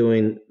going to be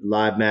doing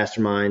live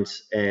masterminds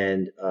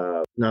and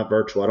not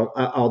virtual.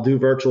 I'll do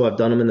virtual. I've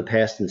done them in the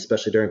past, and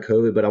especially during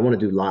COVID, but I want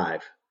to do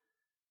live.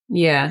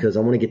 Yeah. Because I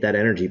want to get that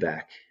energy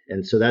back.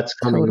 And so that's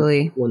coming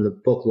when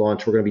the book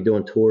launch. We're going to be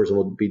doing tours, and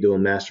we'll be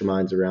doing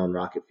masterminds around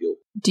rocket fuel.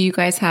 Do you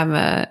guys have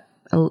a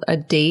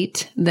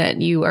date that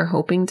you are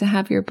hoping to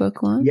have your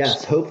book launch?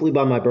 Yes, hopefully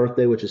by my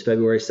birthday, which is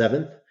February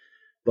 7th.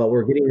 But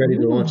we're getting ready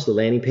to launch the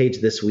landing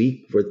page this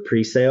week for the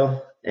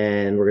pre-sale.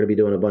 And we're going to be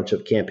doing a bunch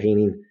of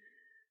campaigning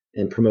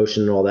and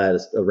promotion and all that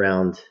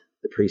around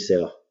the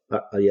pre-sale.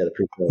 The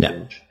pre-sale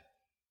launch.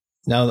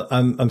 Now,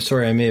 I'm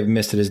sorry, I may have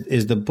missed it.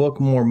 Is the book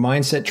more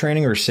mindset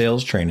training or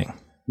sales training?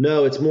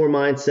 No, it's more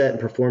mindset and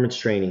performance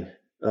training.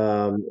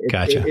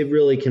 Gotcha. It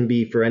really can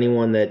be for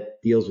anyone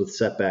that deals with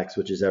setbacks,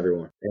 which is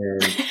everyone.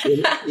 And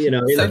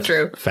so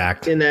true.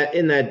 Fact. In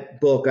that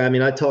book, I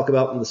mean, I talk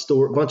about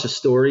a bunch of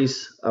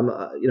stories. I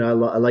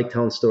like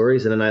telling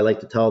stories, and then I like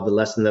to tell the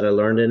lesson that I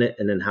learned in it,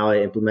 and then how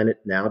I implement it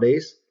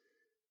nowadays.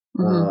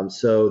 Mm-hmm.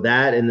 So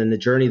that, and then the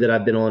journey that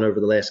I've been on over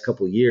the last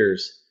couple of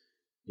years,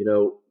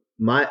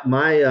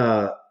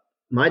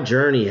 my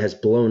journey has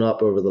blown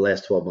up over the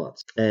last 12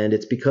 months, and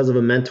it's because of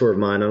a mentor of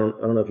mine. I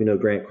don't know if you know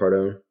Grant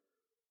Cardone.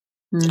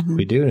 Mm-hmm.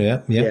 We do,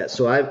 yeah. Yeah.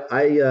 So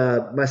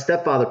my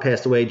stepfather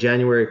passed away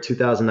January of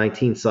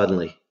 2019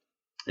 suddenly,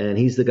 and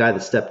he's the guy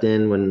that stepped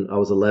in when I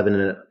was 11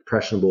 in an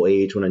impressionable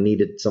age, when I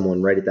needed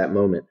someone right at that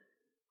moment,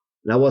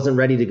 and I wasn't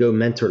ready to go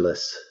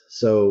mentorless.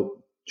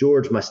 So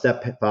George, my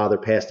stepfather,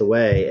 passed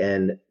away,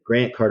 and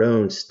Grant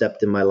Cardone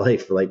stepped in my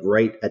life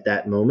right at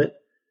that moment,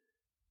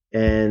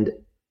 and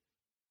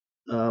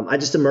I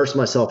just immersed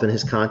myself in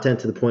his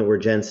content to the point where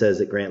Jen says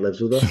that Grant lives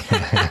with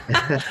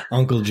us.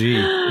 Uncle G.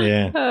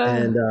 Yeah.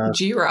 And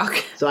C-Roc.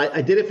 So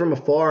I did it from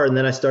afar, and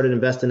then I started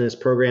investing in his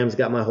programs,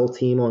 got my whole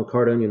team on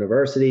Cardone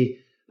University.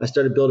 I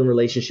started building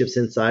relationships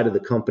inside of the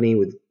company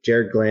with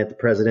Jared Glant, the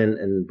president,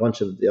 and a bunch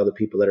of the other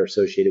people that are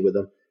associated with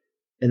them.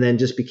 And then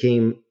just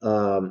became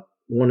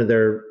one of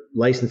their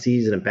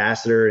licensees and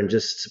ambassador, and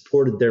just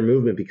supported their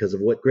movement because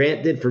of what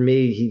Grant did for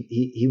me.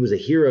 He was a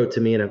hero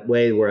to me in a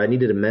way where I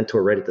needed a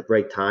mentor right at the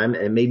right time,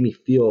 and it made me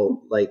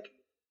feel like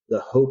the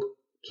hope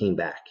came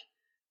back,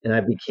 and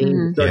I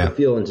started to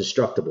feel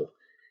indestructible.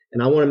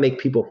 And I want to make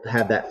people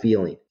have that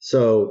feeling.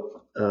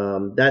 So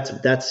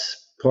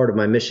that's part of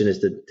my mission, is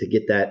to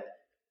get that.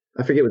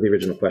 I forget what the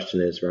original question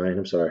is, Ryan.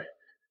 I'm sorry.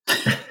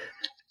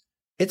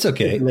 It's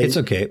okay. It's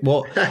okay.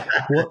 Well,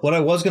 what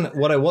I was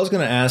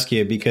gonna ask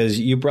you, because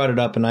you brought it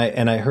up, and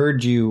I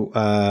heard you.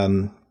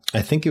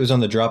 I think it was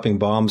on the Dropping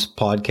Bombs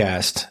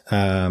podcast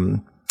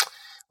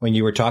when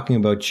you were talking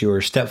about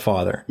your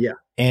stepfather. Yeah,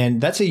 and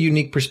that's a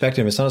unique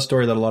perspective. It's not a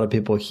story that a lot of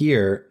people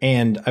hear,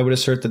 and I would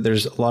assert that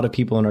there's a lot of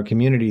people in our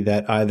community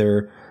that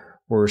either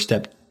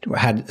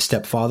had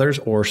stepfathers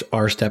or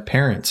are step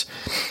parents.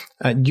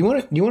 Do you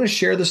want to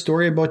share the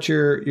story about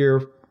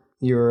your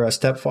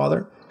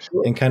stepfather?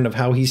 Sure. And kind of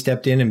how he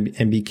stepped in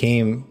and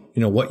became,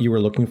 what you were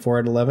looking for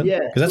at 11? Yeah.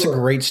 Because that's a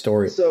great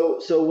story.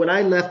 So when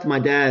I left my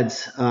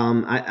dad's,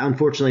 I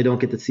unfortunately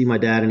don't get to see my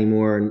dad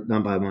anymore, and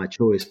not by my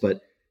choice,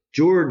 but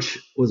George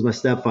was my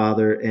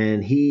stepfather,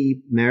 and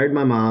he married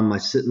my mom. My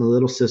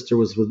little sister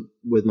was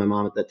with my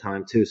mom at that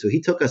time too. So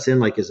he took us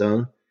in like his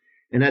own.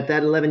 And at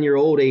that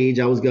 11-year-old age,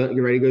 I was getting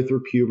ready to go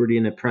through puberty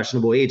and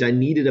impressionable age. I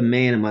needed a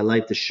man in my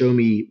life to show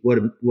me what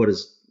it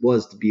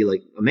was to be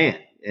like a man.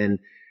 And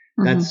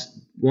that's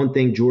one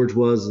thing. George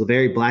was a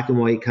very black and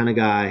white kind of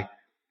guy,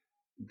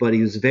 but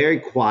he was very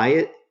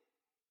quiet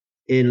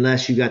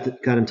unless you got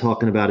him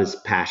talking about his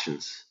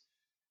passions,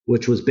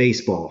 which was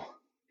baseball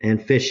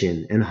and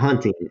fishing and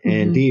hunting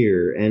and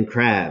deer and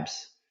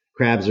crabs.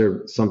 Crabs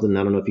are something,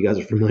 I don't know if you guys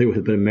are familiar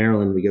with, but in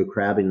Maryland we go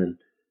crabbing, and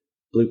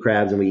blue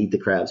crabs, and we eat the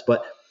crabs.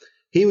 But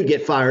he would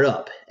get fired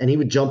up, and he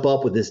would jump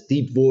up with this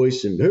deep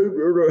voice and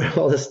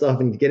all this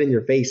stuff and get in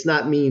your face,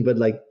 not mean, but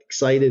like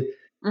excited.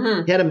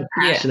 Mm-hmm. He had a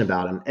passion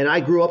about him. And I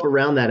grew up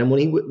around that. And when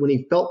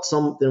he felt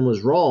something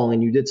was wrong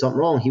and you did something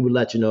wrong, he would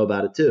let you know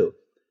about it too.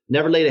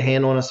 Never laid a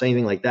hand on us or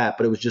anything like that,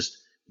 but it was just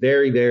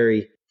very,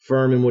 very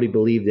firm in what he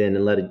believed in,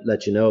 and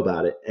let you know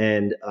about it.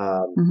 And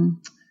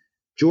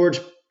George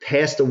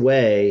passed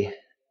away.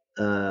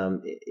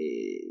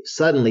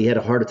 Suddenly he had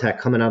a heart attack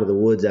coming out of the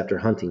woods after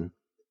hunting.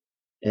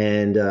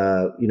 And,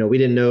 we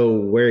didn't know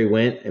where he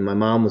went, and my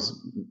mom was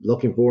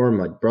looking for him.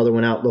 My brother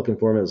went out looking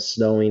for him. It was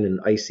snowing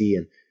and icy,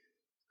 and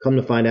come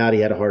to find out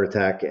he had a heart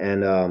attack.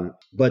 And,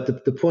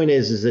 but the point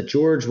is that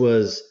George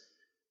was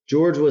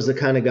the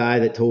kind of guy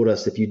that told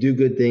us, if you do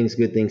good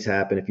things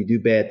happen. If you do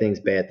bad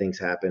things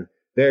happen.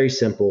 Very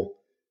simple.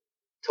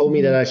 Told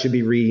me that I should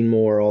be reading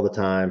more all the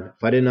time.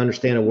 If I didn't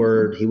understand a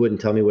word, he wouldn't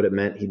tell me what it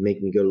meant. He'd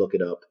make me go look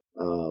it up.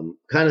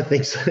 Kind of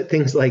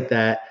things like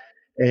that.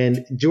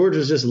 And George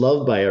was just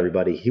loved by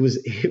everybody. He was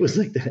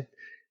like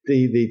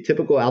the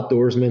typical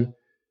outdoorsman.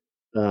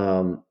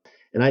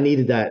 And I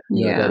needed that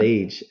at that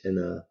age.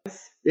 And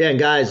and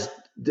guys,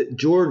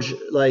 George,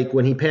 like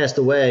when he passed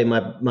away,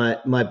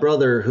 my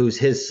brother, who's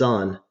his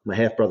son, my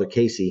half brother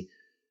Casey,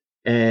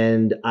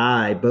 and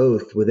I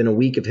both, within a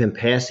week of him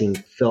passing,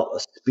 felt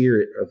a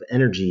spirit of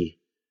energy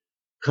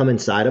come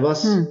inside of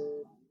us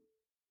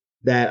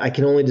that I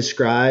can only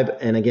describe.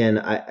 And again,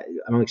 I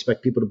don't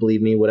expect people to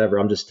believe me, whatever.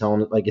 I'm just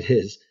telling it like it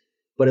is.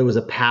 But it was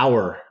a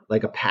power,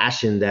 like a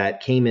passion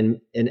that came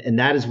in. And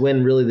that is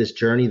when really this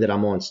journey that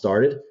I'm on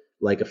started,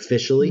 like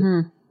officially.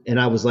 And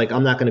I was like,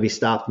 I'm not going to be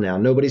stopped now.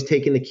 Nobody's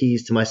taking the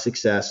keys to my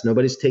success.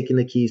 Nobody's taking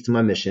the keys to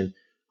my mission.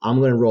 I'm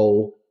going to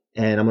roll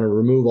and I'm going to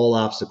remove all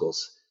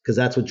obstacles because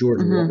that's what George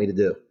would want me to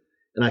do.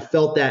 And I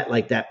felt that,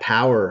 like that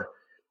power,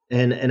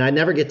 and I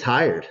never get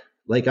tired.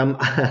 Like I'm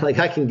like,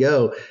 I can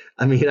go.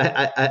 I mean,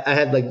 I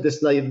had like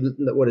this night,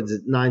 what is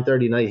it?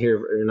 9:30 night here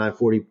or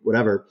 9:40,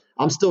 whatever.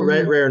 I'm still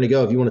raring to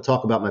go. If you want to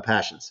talk about my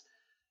passions,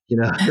 you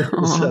know,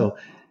 so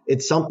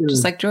it's something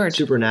just like George,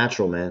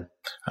 supernatural, man.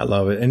 I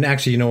love it. And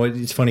actually, you know what?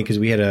 It's funny because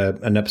we had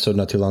an episode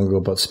not too long ago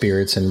about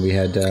spirits, and we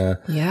had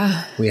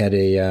we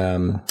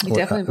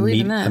definitely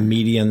believe in that. A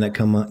medium that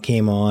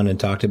came on and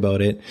talked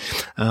about it.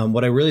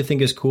 What I really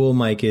think is cool,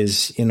 Mike,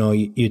 is, you know,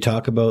 you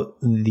talk about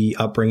the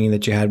upbringing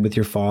that you had with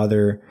your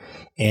father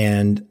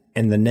and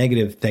the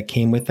negative that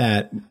came with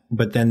that,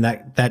 but then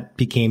that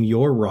became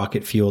your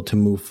rocket fuel to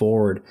move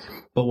forward.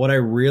 But what I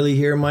really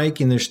hear, Mike,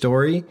 in their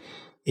story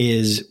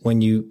is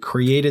when you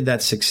created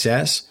that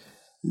success,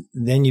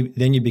 then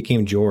you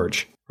became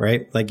George,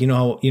 right? Like, you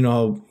know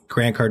how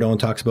Grant Cardone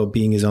talks about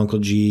being his Uncle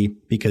G,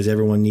 because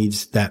everyone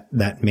needs that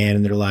man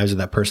in their lives, or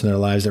that person in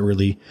their lives that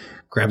really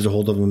grabs a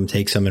hold of them,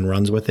 takes them and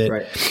runs with it.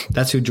 Right.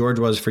 That's who George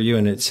was for you.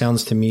 And it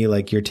sounds to me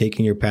like you're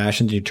taking your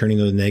passions, you're turning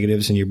those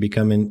negatives, and you're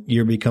becoming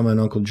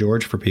Uncle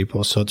George for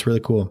people. So it's really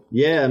cool.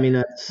 Yeah. I mean,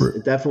 that's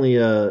definitely,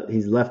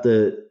 he's left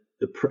a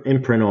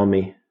imprint on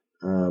me,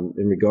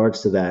 in regards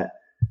to that.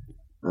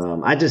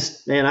 I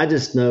just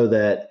know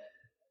that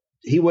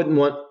he wouldn't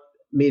want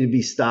me to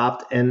be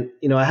stopped. And,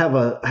 you know, I have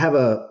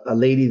a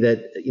lady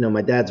that, you know,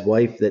 my dad's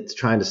wife, that's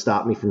trying to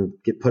stop me from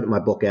putting my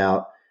book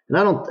out. And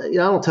I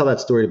don't tell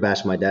that story to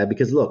bash my dad,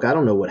 because look, I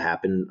don't know what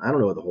happened. I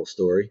don't know the whole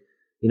story,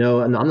 you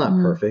know, and I'm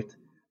not perfect,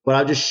 but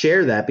I'll just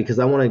share that because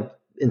I want to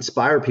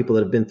inspire people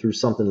that have been through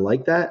something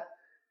like that.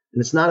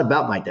 And it's not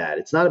about my dad.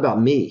 It's not about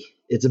me.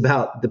 It's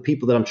about the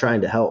people that I'm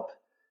trying to help.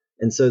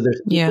 And so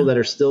there's people that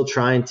are still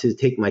trying to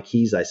take my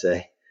keys, I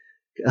say.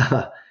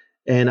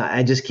 And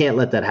I just can't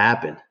let that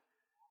happen.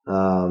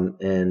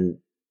 And,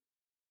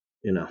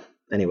 you know,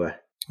 anyway.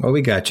 Well,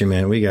 we got you,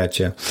 man. We got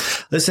you.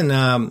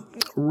 Listen,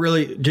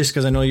 really, just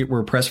because I know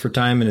we're pressed for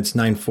time and it's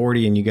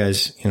 9:40 and you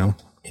guys, you know,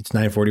 it's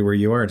 9:40 where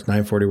you are. It's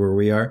 9:40 where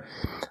we are.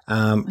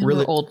 Really,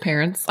 we're old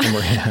parents.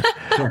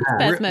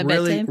 That's my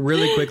bedtime.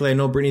 Really quickly, I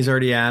know Brittany's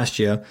already asked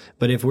you,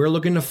 but if we're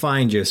looking to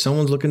find you,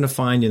 someone's looking to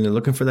find you and they're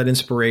looking for that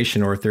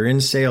inspiration, or if they're in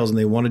sales and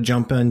they want to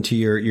jump into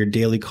your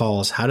daily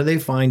calls, how do they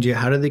find you?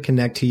 How do they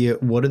connect to you?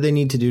 What do they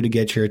need to do to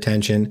get your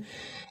attention?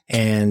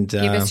 And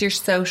give us your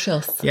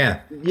socials.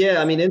 Yeah.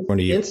 I mean,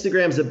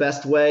 Instagram's the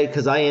best way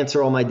because I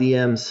answer all my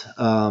DMs.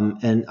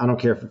 And I don't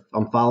care if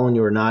I'm following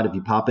you or not. If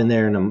you pop in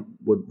there and I'm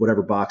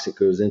whatever box it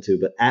goes into,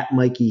 but at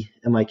Mikey,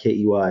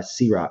 Mikey,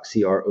 C-Roc,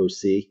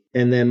 C-R-O-C.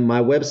 And then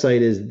my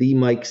website is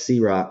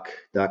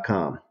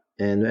themikecroc.com.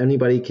 And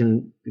anybody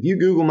can, if you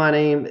Google my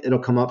name, it'll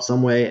come up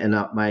some way. And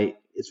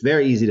it's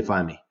very easy to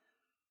find me.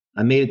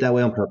 I made it that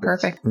way on purpose.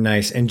 Perfect.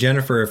 Nice. And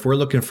Jennifer, if we're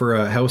looking for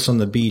a house on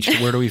the beach,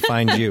 where do we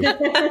find you?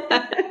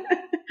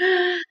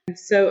 I'm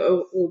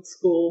so old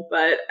school,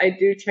 but I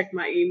do check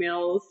my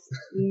emails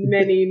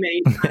many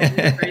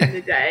times during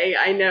the day.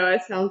 I know I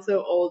sound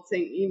so old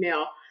saying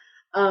email,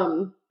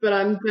 but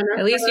I'm Jennifer.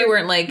 At least you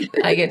weren't like,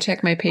 I get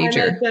check my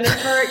pager. I'm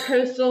Jennifer at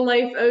Coastal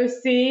Life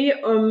OC.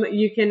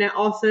 You can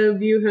also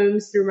view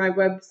homes through my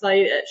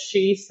website at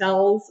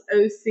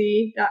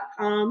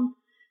SheSellsOC.com.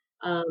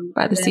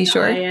 By the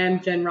seashore. I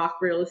am Jen Rock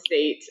Real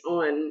Estate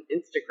on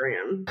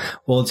Instagram.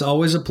 Well, it's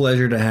always a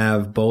pleasure to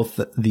have both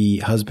the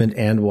husband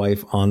and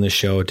wife on the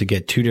show to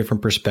get two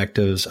different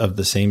perspectives of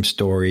the same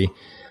story.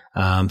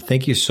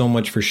 Thank you so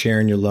much for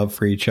sharing your love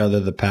for each other,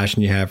 the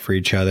passion you have for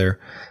each other,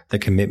 the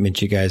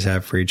commitment you guys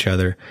have for each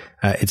other.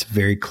 It's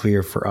very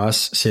clear for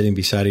us sitting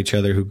beside each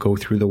other who go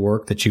through the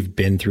work that you've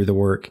been through the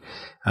work.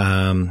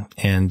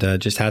 And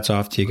just hats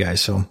off to you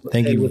guys. So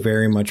thank you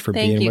very much for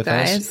being with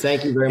us.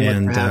 Thank you very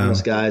much for having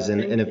us, guys.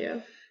 And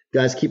if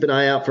guys, keep an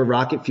eye out for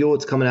Rocket Fuel.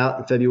 It's coming out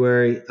in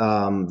February.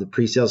 The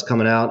pre-sale's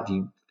coming out. If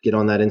you get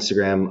on that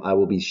Instagram, I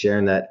will be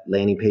sharing that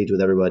landing page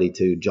with everybody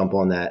to jump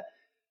on that.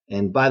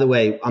 And by the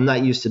way, I'm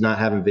not used to not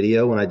having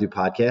video when I do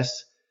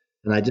podcasts.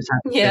 And I just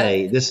have to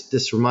say,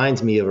 this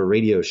reminds me of a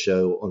radio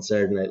show on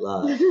Saturday Night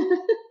Live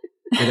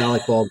with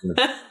Alec Baldwin.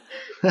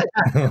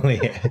 Oh,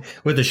 yeah.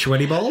 With the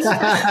sweaty balls?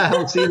 I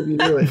don't see if you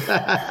knew it.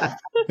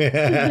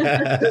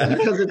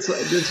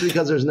 It's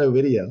because there's no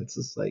video. It's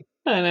just like,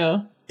 I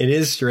know. It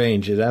is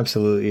strange. It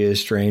absolutely is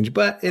strange,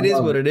 but it is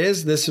what it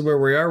is. This is where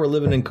we are. We're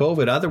living in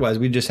COVID. Otherwise,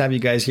 we'd just have you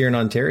guys here in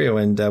Ontario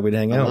and we'd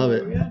hang out. I love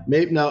it.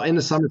 Maybe no, in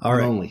the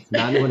summertime only,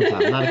 not in the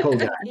wintertime. I'm not a cold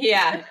guy.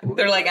 Yeah,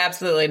 they're like,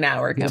 absolutely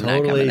not. We're coming.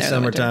 Totally not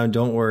summertime.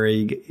 Don't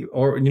worry.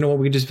 Or you know what?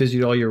 We could just visit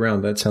you all year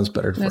round. That sounds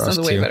better for us too. That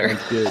sounds way better.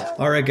 Good.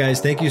 All right,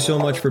 guys. Thank you so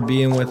much for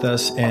being with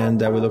us,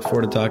 and we look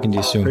forward to talking to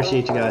you soon.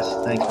 Appreciate you guys.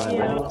 Thanks,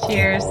 man.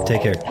 Cheers.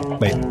 Take care.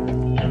 Bye.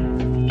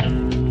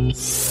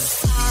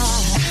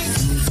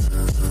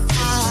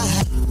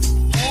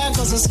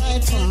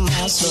 Aside from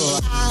my soul.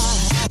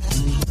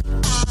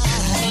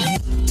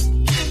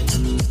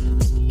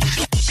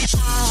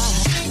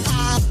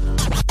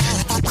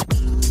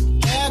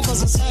 There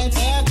goes a sight,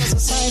 there goes a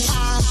sight.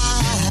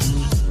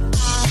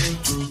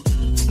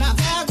 Now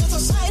there goes a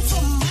sight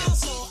from my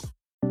soul.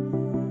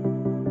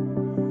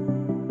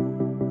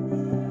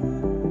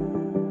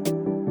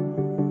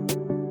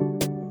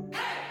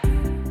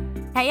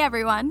 Hey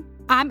everyone.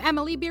 I'm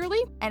Emily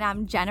Beerley. And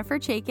I'm Jennifer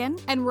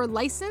Chaikin. And we're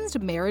licensed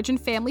marriage and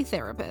family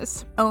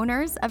therapists,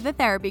 owners of the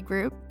therapy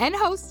group, and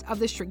hosts of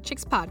the Shrink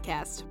Chicks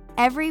podcast.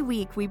 Every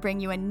week, we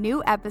bring you a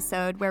new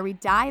episode where we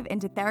dive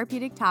into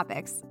therapeutic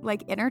topics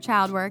like inner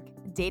child work,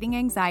 dating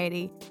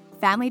anxiety,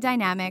 family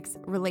dynamics,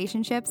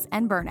 relationships,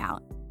 and burnout,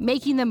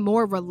 making them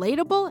more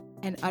relatable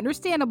and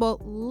understandable,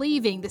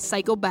 leaving the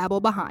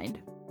psychobabble behind.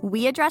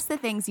 We address the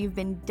things you've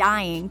been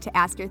dying to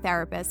ask your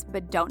therapist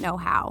but don't know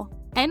how.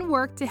 And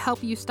work to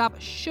help you stop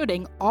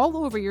shooting all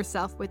over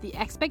yourself with the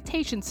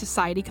expectations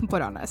society can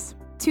put on us.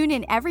 Tune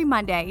in every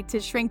Monday to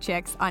Shrink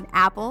Chicks on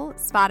Apple,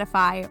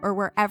 Spotify, or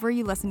wherever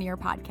you listen to your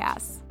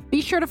podcasts. Be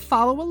sure to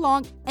follow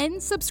along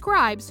and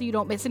subscribe so you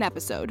don't miss an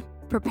episode.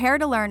 Prepare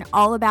to learn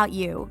all about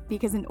you,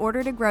 because in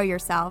order to grow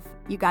yourself,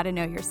 you got to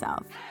know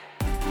yourself.